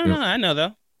you're No, I know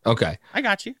though. Okay. I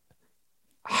got you.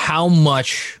 how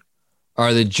much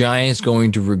are the Giants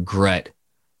going to regret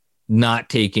not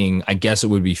taking, I guess it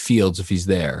would be Fields if he's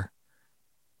there,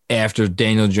 after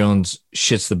Daniel Jones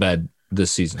shits the bed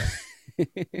this season?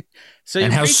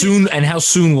 And how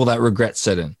soon will that regret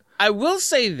set in? I will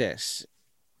say this,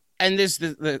 and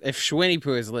if Schwinny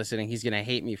Poo is listening, he's going to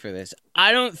hate me for this.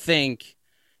 I don't think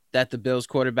that the Bills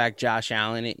quarterback Josh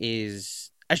Allen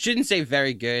is, I shouldn't say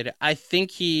very good. I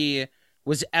think he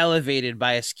was elevated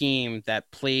by a scheme that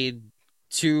played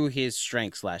to his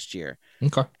strengths last year.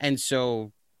 Okay. And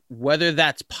so whether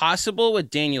that's possible with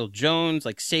Daniel Jones,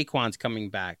 like Saquon's coming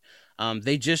back.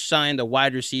 They just signed a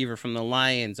wide receiver from the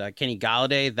Lions, Kenny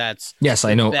Galladay. Yes,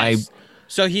 I know.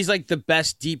 So he's like the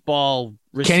best deep ball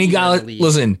receiver. Kenny Galladay.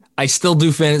 Listen, I still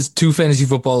do two fantasy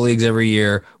football leagues every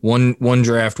year. One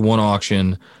draft, one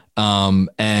auction.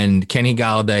 And Kenny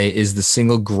Galladay is the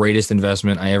single greatest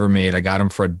investment I ever made. I got him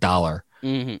for $1.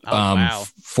 Mm-hmm. Oh, wow.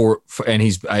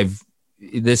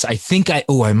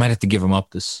 I might have to give him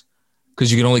up this,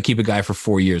 because you can only keep a guy for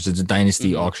 4 years. It's a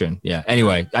dynasty auction. Yeah.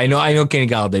 Anyway, I know Kenny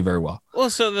Galladay very well. Well,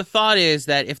 so the thought is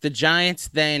that if the Giants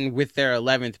then, with their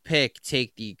 11th pick,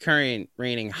 take the current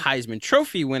reigning Heisman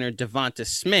Trophy winner, Devonta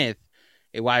Smith,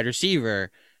 a wide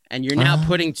receiver, and you're now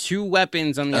putting two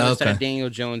weapons on the other side of Daniel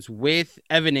Jones with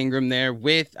Evan Ingram there,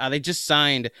 with they just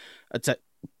signed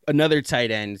another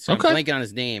tight end, so I'm blanking on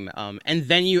his name. And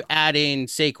then you add in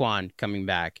Saquon coming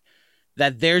back.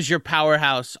 That there's your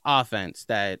powerhouse offense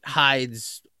that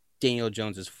hides Daniel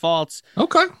Jones's faults.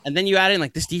 Okay. And then you add in,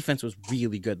 like, this defense was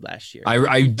really good last year. I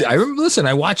remember, listen,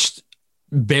 I watched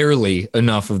barely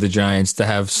enough of the Giants to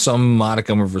have some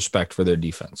modicum of respect for their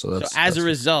defense. So as a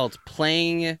result,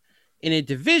 playing in a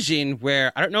division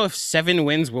where I don't know if 7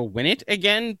 wins will win it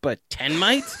again, but 10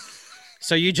 might.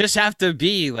 So you just have to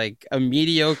be like a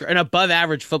mediocre, an above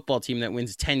average football team that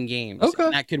wins 10 games. Okay.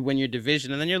 And that could win your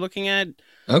division. And then you're looking at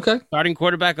starting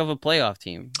quarterback of a playoff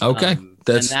team. Okay.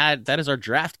 That is our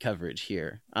draft coverage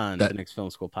here on the Knicks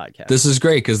Film School podcast. This is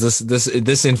great, because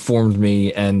this informed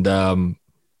me, and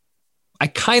I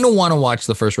kind of want to watch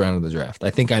the first round of the draft. I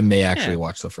think I may actually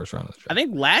watch the first round of the draft. I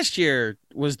think last year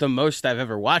was the most I've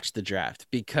ever watched the draft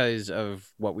because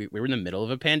of what we were in the middle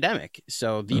of a pandemic.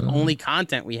 So the only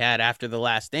content we had after The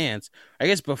Last Dance, I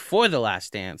guess before The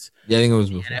Last Dance, I think it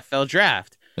was before. NFL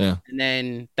draft. Yeah. And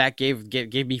then that gave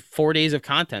me 4 days of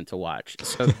content to watch.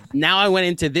 So now I went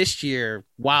into this year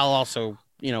while also,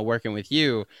 working with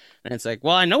you. And it's like,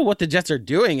 well, I know what the Jets are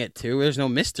doing it to. There's no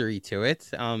mystery to it.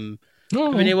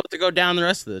 I've been able to go down the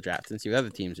rest of the draft and see what other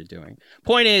teams are doing.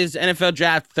 Point is, NFL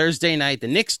draft Thursday night. The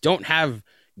Knicks don't have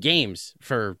games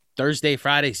for Thursday,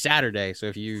 Friday, Saturday. So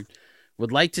if you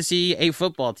would like to see a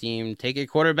football team take a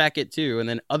quarterback at 2, and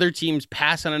then other teams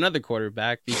pass on another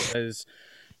quarterback because,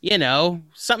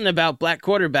 something about black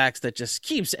quarterbacks that just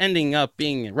keeps ending up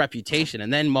being a reputation.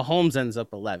 And then Mahomes ends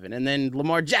up 11, and then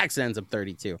Lamar Jackson ends up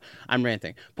 32. I'm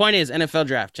ranting. Point is, NFL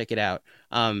draft, check it out.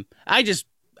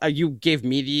 You gave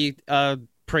me the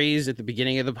praise at the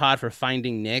beginning of the pod for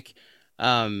finding Nick.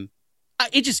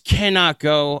 It just cannot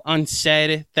go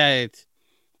unsaid that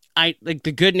I like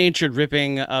the good-natured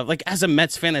ripping of, like, as a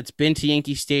Mets fan that's been to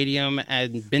Yankee Stadium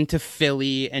and been to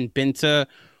Philly and been to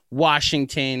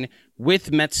Washington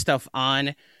with Mets stuff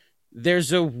on.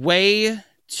 There's a way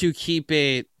to keep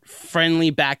it friendly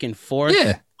back and forth,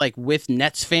 like with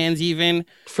Nets fans even.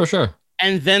 For sure.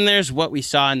 And then there's what we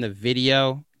saw in the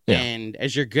video. Yeah. And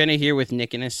as you're going to hear with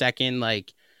Nick in a second,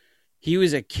 like, he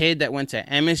was a kid that went to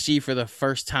MSG for the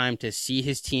first time to see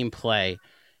his team play.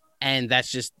 And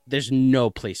that's just, there's no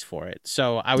place for it.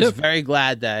 So I was very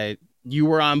glad that you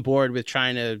were on board with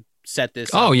trying to set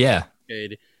this up. Oh, yeah.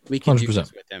 Good. We can 100%. do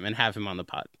this with him and have him on the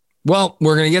pod. Well,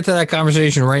 we're going to get to that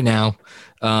conversation right now.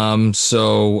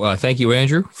 So thank you,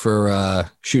 Andrew,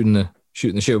 for shooting the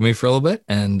shit with me for a little bit.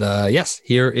 And yes,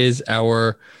 here is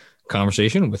our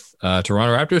conversation with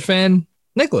Toronto Raptors fan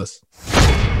Nicholas.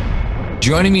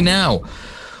 Joining me now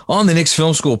on the Knicks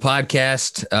Film School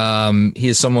podcast. He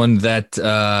is someone that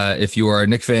if you are a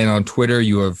Knicks fan on Twitter,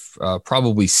 you have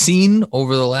probably seen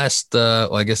over the last 4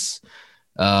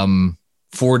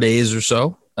 days or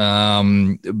so.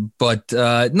 But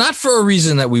not for a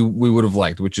reason that we would have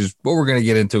liked, which is what we're going to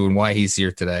get into and why he's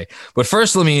here today. But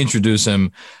first, let me introduce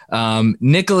him.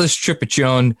 Nicholas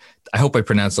Tripiccione. I hope I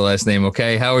pronounced the last name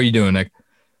okay. How are you doing, Nick?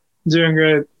 Doing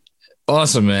great.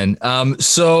 Awesome, man.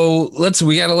 So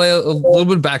we got to lay a little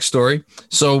bit of backstory.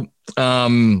 So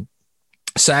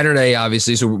Saturday,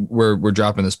 obviously, so we're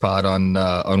dropping this pod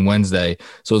on Wednesday.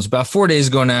 So it's about 4 days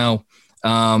ago now.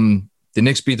 The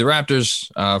Knicks beat the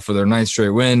Raptors for their 9th straight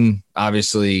win.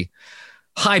 Obviously,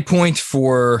 high point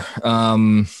for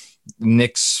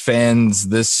Knicks fans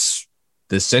this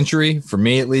this century, for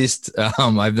me at least.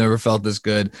 I've never felt this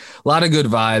good. A lot of good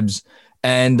vibes.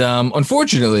 And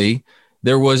unfortunately,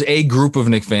 there was a group of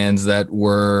Knicks fans that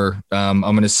were, I'm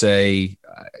going to say,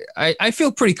 I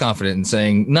feel pretty confident in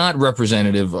saying not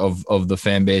representative of the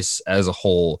fan base as a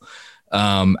whole,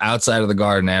 outside of the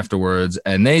Garden afterwards.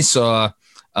 And they saw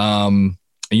a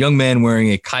young man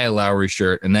wearing a Kyle Lowry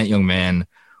shirt, and that young man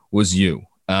was you.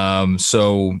 The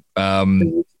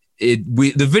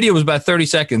video was about 30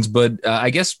 seconds, but I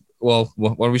guess, well,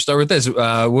 why don't we start with this?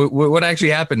 What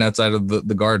actually happened outside of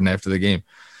the Garden after the game?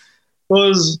 Well, it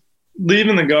was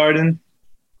leaving the Garden.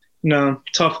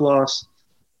 Tough loss.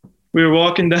 We were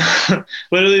walking down,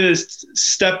 literally this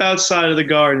step outside of the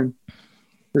Garden. It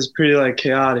was pretty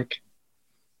chaotic.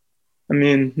 I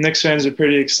mean, Knicks fans are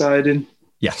pretty excited.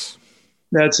 Yes.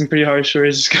 They had some pretty harsh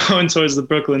words going towards the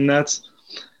Brooklyn Nets.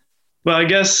 But I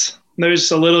guess they were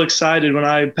just a little excited when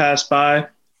I passed by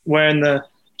wearing the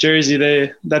jersey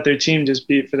that their team just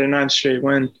beat for their 9th straight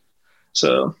win.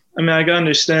 So, I mean, I can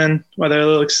understand why they're a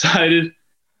little excited.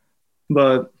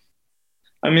 But,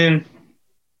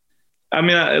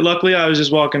 luckily I was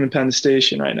just walking to Penn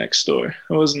Station right next door.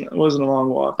 It wasn't a long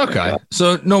walk. Okay.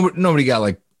 So nobody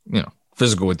got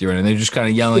physical with you or anything. They're just kind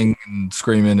of yelling and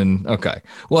screaming and okay.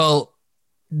 Well,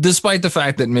 despite the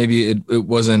fact that maybe it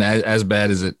wasn't as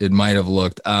bad as it might have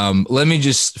looked, let me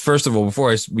just, first of all,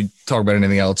 before we talk about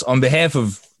anything else, on behalf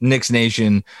of Knicks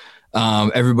Nation,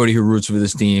 everybody who roots for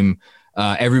this team,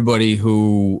 everybody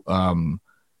who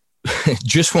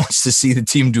just wants to see the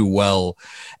team do well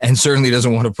and certainly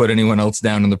doesn't want to put anyone else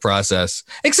down in the process,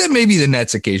 except maybe the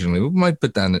Nets occasionally. We might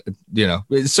put down,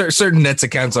 certain Nets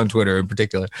accounts on Twitter in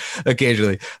particular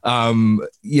occasionally. I'm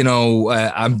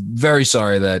very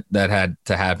sorry that had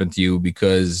to happen to you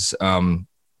because,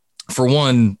 for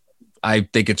one, I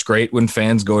think it's great when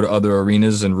fans go to other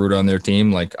arenas and root on their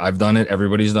team. Like I've done it.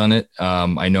 Everybody's done it.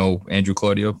 I know Andrew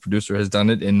Claudio, producer, has done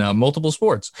it in multiple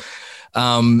sports.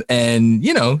 It's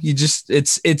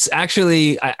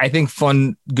actually, I think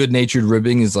fun, good natured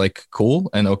ribbing is cool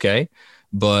and okay.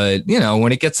 But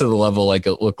when it gets to the level, it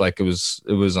looked like it was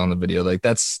on the video,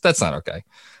 that's not okay.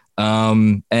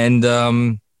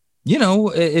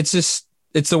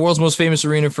 It's the world's most famous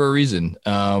arena for a reason.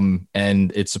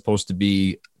 And it's supposed to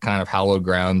be kind of hallowed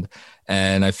ground.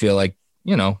 And I feel like,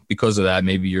 because of that,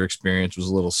 maybe your experience was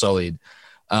a little sullied.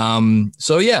 On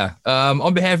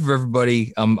behalf of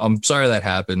everybody, I'm sorry that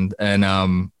happened.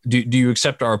 And do you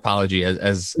accept our apology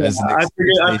as I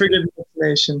forgive Knicks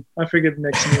Nation. I forgive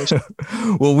Knicks Nation.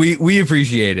 Well, we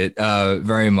appreciate it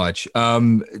very much.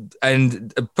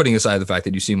 And putting aside the fact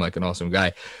that you seem like an awesome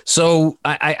guy. So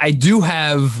I do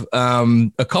have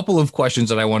a couple of questions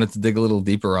that I wanted to dig a little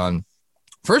deeper on.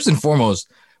 First and foremost,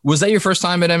 was that your first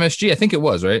time at MSG? I think it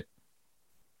was, right?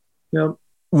 Yep.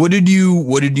 What did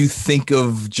you think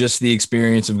of just the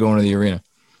experience of going to the arena?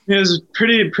 It was a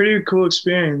pretty cool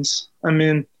experience. I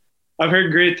mean, I've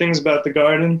heard great things about the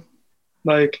Garden.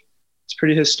 It's a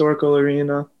pretty historical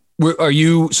arena.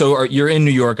 You're in New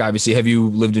York, obviously. Have you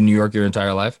lived in New York your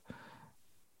entire life?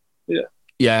 Yeah.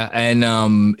 Yeah.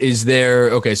 And is there,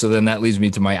 okay, so then that leads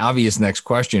me to my obvious next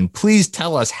question. Please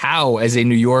tell us how, as a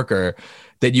New Yorker,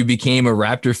 that you became a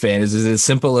Raptor fan. Is it as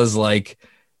simple as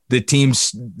the team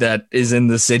that is in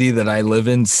the city that I live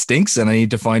in stinks and I need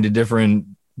to find a different...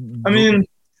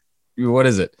 what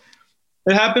is it?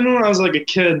 It happened when I was a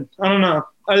kid. I don't know.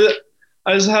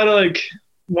 I just had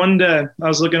one day I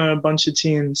was looking at a bunch of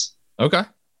teams. Okay. It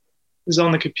was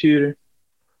on the computer.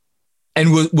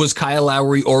 And was Kyle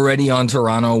Lowry already on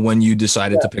Toronto when you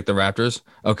decided to pick the Raptors?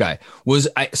 Okay.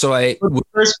 The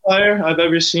first player I've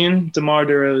ever seen, DeMar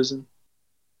DeRozan.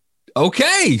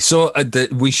 Okay, so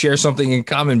we share something in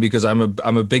common because I'm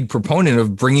a big proponent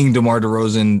of bringing DeMar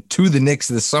DeRozan to the Knicks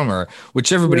this summer,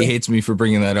 which everybody hates me for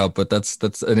bringing that up, but that's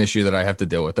an issue that I have to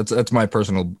deal with. That's my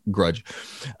personal grudge.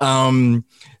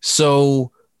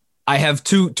 So I have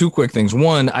two quick things.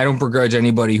 One, I don't begrudge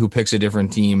anybody who picks a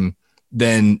different team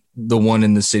than the one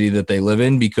in the city that they live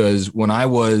in, because when I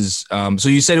was so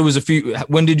you said it was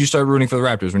when did you start rooting for the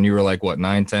Raptors? When you were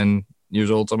 9, 10 years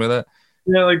old, something like that?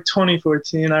 Yeah,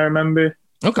 2014, I remember.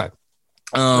 Okay.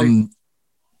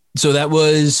 So that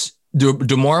was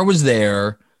DeMar was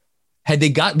there.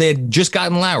 They had just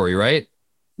gotten Lowry, right?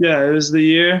 Yeah, it was the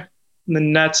year the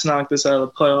Nets knocked us out of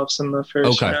the playoffs in the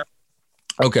first round.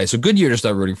 Okay, so good year to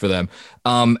start rooting for them.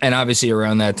 And obviously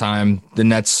around that time, the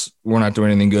Nets were not doing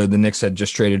anything good. The Knicks had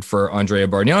just traded for Andrea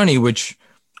Bargnani, which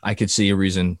I could see a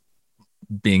reason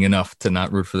being enough to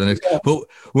not root for the Knicks. Yeah. But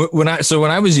when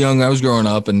I was young, I was growing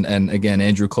up, and again,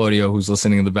 Andrew Claudio, who's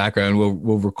listening in the background,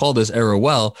 will recall this era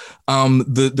well.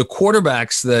 The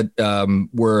quarterbacks that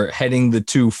were heading the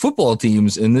two football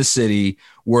teams in this city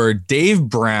were Dave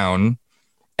Brown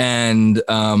and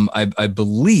I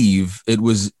believe it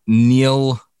was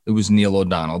Neil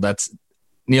O'Donnell. That's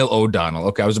Neil O'Donnell.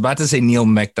 Okay, I was about to say Neil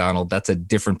McDonald. That's a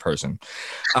different person.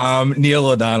 Neil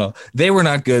O'Donnell. They were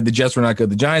not good. The Jets were not good.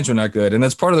 The Giants were not good. And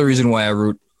that's part of the reason why I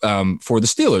root for the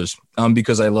Steelers,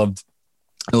 because I loved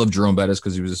Jerome Bettis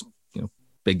because he was,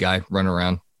 big guy running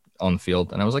around on the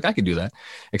field. And I was like, I could do that,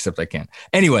 except I can't.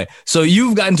 Anyway, so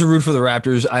you've gotten to root for the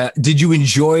Raptors. Did you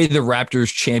enjoy the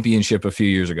Raptors championship a few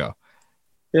years ago?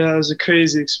 Yeah, it was a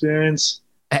crazy experience.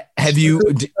 Have you?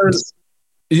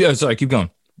 Yeah, sorry, keep going.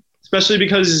 Especially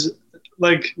because,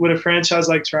 like, with a franchise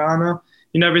like Toronto,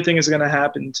 you never think is going to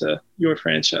happen to your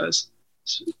franchise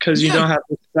because you don't have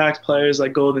the stacked players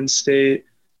like Golden State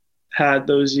had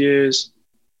those years.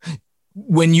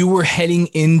 When you were heading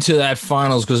into that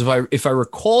finals, because if I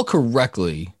recall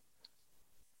correctly,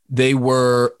 they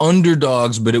were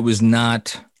underdogs, but it was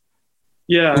not.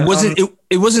 Yeah,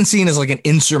 it wasn't seen as like an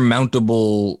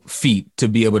insurmountable feat to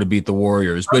be able to beat the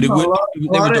Warriors, but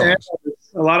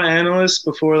a lot of analysts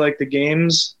before like the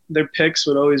games, their picks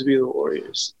would always be the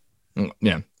Warriors.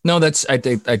 Yeah, no, I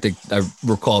think I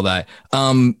recall that.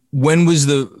 When was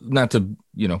not to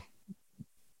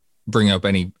bring up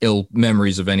any ill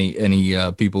memories of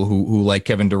any people who like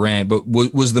Kevin Durant, but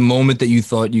was the moment that you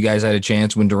thought you guys had a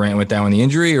chance when Durant went down with the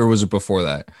injury, or was it before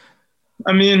that?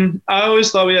 I mean, I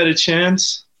always thought we had a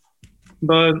chance,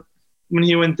 but when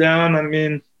he went down, I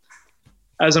mean,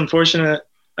 as unfortunate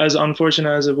as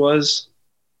it was,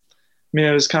 I mean,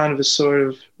 it was kind of a sort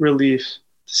of relief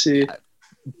to see.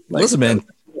 Listen, man,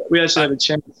 we actually have a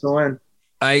chance to win.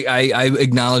 I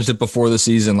acknowledged it before the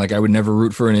season. Like, I would never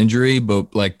root for an injury,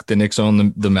 but like the Knicks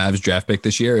own the Mavs draft pick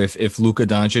this year. If Luka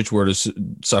Doncic were to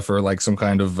suffer like some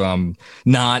kind of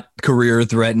not career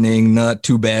threatening, not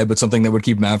too bad, but something that would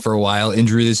keep him out for a while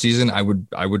injury this season, I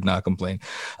would not complain.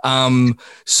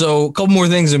 So a couple more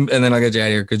things, and then I'll get you out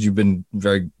of here because you've been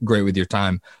very great with your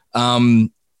time.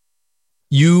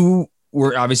 You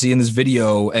were obviously in this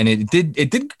video, and it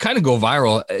did kind of go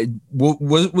viral. What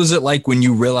was it like when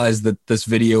you realized that this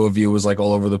video of you was like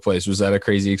all over the place? Was that a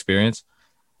crazy experience?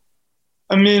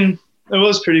 I mean, it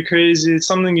was pretty crazy. It's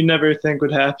something you never think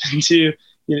would happen to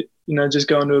you, just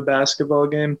going to a basketball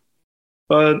game.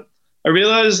 But I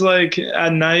realized like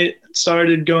at night it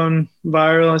started going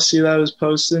viral. I see that was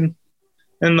posted.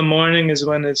 In the morning is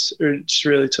when it just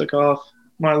really took off.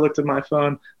 When I looked at my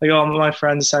phone, like all my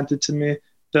friends sent it to me.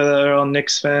 They're all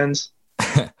Knicks fans.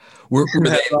 were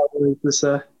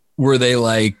they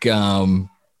like,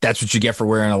 that's what you get for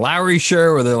wearing a Lowry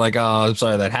shirt? Or they're like, oh, I'm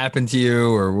sorry that happened to you?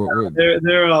 Or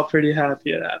they're all pretty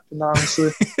happy it happened,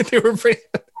 honestly. They were pretty.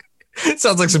 That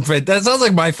sounds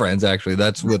like my friends, actually.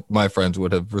 That's what my friends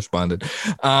would have responded.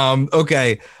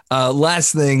 Okay.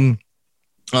 Last thing.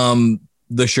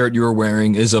 The shirt you were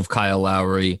wearing is of Kyle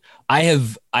Lowry. I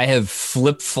have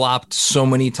flip-flopped so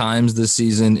many times this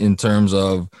season in terms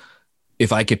of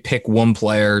if I could pick one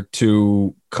player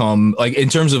to come, like in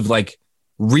terms of like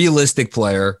realistic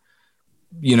player,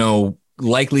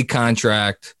 likely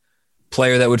contract,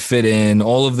 player that would fit in,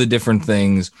 all of the different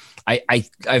things.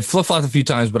 I've flip-flopped a few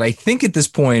times, but I think at this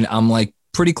point I'm like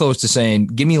pretty close to saying,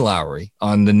 give me Lowry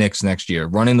on the Knicks next year,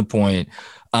 running the point.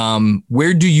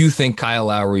 Where do you think Kyle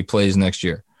Lowry plays next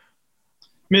year?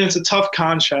 I mean, it's a tough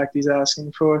contract he's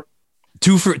asking for.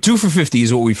 2 for $50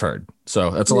 is what we've heard. So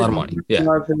that's a lot of money. Yeah.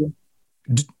 I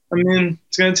mean,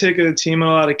 it's going to take a team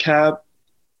and a lot of cap.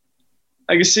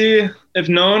 I can see if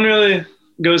no one really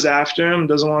goes after him,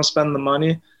 doesn't want to spend the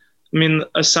money. I mean,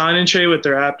 a sign and trade with the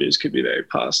Raptors could be very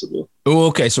possible. Oh,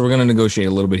 okay. So we're going to negotiate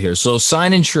a little bit here. So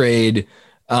sign and trade,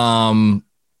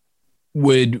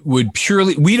 would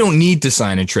purely, we don't need to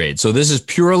sign and trade. So this is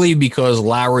purely because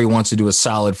Lowry wants to do a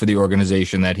solid for the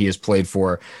organization that he has played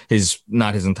for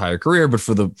not his entire career, but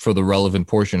for the relevant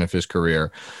portion of his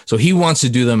career. So he wants to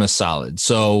do them a solid.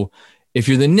 So if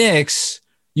you're the Knicks,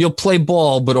 you'll play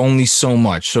ball, but only so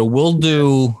much. So we'll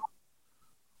do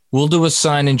a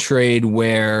sign and trade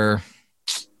where,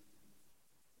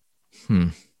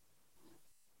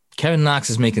 Kevin Knox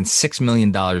is making $6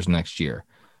 million next year.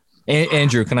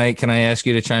 Andrew, can I ask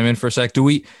you to chime in for a sec? Do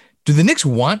the Knicks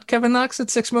want Kevin Knox at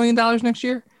 $6 million next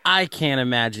year? I can't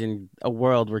imagine a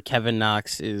world where Kevin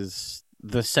Knox is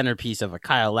the centerpiece of a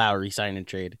Kyle Lowry sign and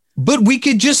trade. But we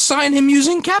could just sign him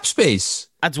using cap space.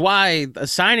 That's why a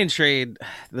sign and trade,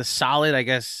 the solid, I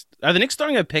guess. Are the Knicks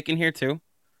throwing a pick in here too?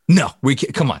 No, we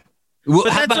can't. Come on. Well,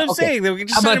 But that's what I'm saying. We can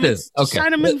just how sign about him, this? Okay.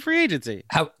 sign him in free agency.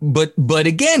 But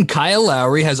again, Kyle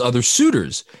Lowry has other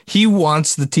suitors. He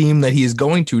wants the team that he is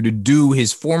going to do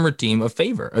his former team a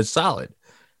favor, a solid.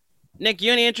 Nick,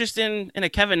 you any interest in a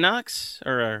Kevin Knox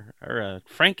or a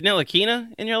Frank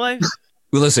Ntilikina in your life?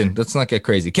 Well, listen, let's not get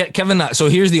crazy. Kevin Knox. So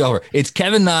here's the offer. It's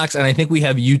Kevin Knox, and I think we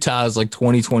have Utah's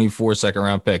 2024 second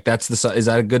round pick. Is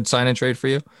that a good sign and trade for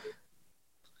you?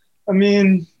 I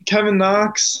mean, Kevin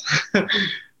Knox,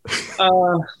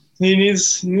 he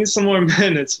needs some more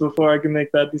minutes before I can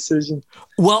make that decision.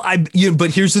 Well,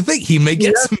 but here's the thing. He may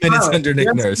get some minutes under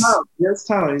Nick Nurse. He has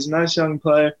talent. He's a nice young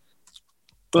player.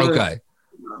 But, okay.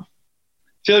 I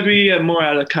feel like we get more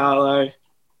out of Kyle Lowry.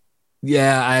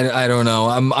 Yeah, I don't know.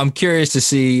 I'm curious to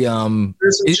see. There's some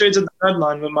trades at the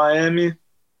deadline with Miami.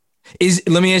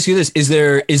 Let me ask you this: Is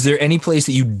there any place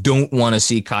that you don't want to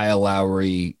see Kyle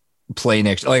Lowry play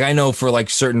next? Like, I know for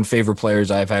certain favorite players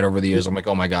I've had over the years, I'm like,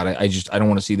 oh my god, I don't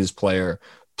want to see this player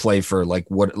play for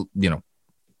what Probably the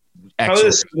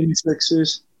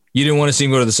 76ers. You didn't want to see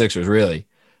him go to the Sixers, really?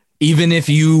 Even if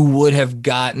you would have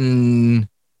gotten,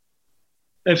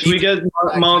 if we get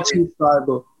Maltese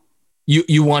Thibault.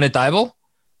 You wanted Thibault?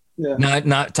 Yeah.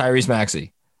 Not Tyrese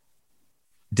Maxey.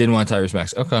 Didn't want Tyrese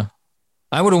Maxey. Okay.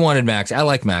 I would have wanted Maxey. I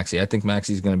like Maxey. I think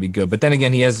Maxey's going to be good. But then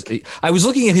again, I was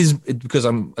looking at because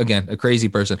I'm, again, a crazy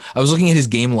person. I was looking at his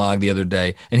game log the other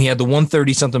day, and he had the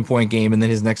 130-something point game, and then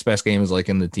his next best game is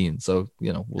in the teens. So,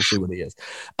 we'll see what he is.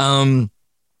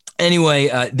 Anyway,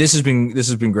 this has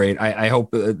been great. I hope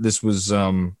this was I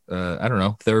don't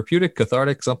know, therapeutic,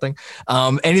 cathartic, something.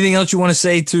 Anything else you want to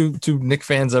say to Knick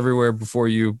fans everywhere before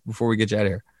we get you out of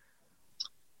here?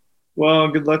 Well,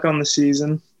 good luck on the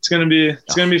season. It's gonna be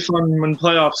fun when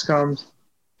playoffs come.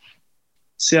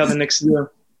 See how the Knicks do.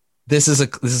 This is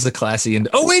a classy and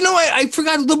oh wait, no, I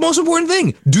forgot the most important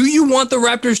thing. Do you want the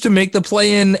Raptors to make the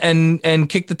play-in and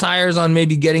kick the tires on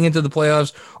maybe getting into the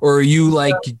playoffs, or are you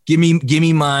give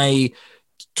me my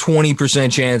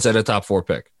 20% chance at a top 4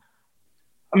 pick?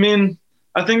 I mean,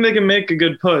 I think they can make a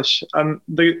good push.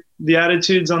 The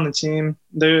attitudes on the team,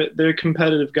 they're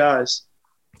competitive guys.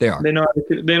 They are. They know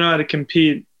how to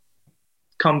compete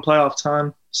come playoff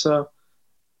time. So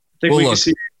I think we can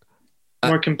see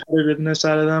more competitiveness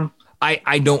out of them.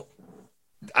 I don't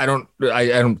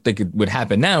think it would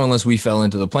happen now unless we fell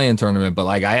into the play-in tournament. But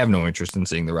I have no interest in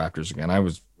seeing the Raptors again.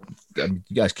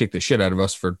 You guys kicked the shit out of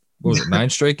us for 9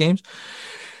 straight games.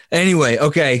 Anyway,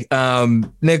 okay.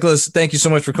 Nicholas, thank you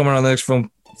so much for coming on the Knicks Film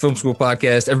School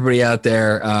podcast. Everybody out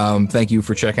there, thank you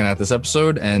for checking out this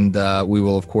episode, and we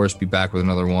will of course be back with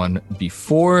another one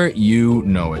before you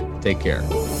know it. Take care.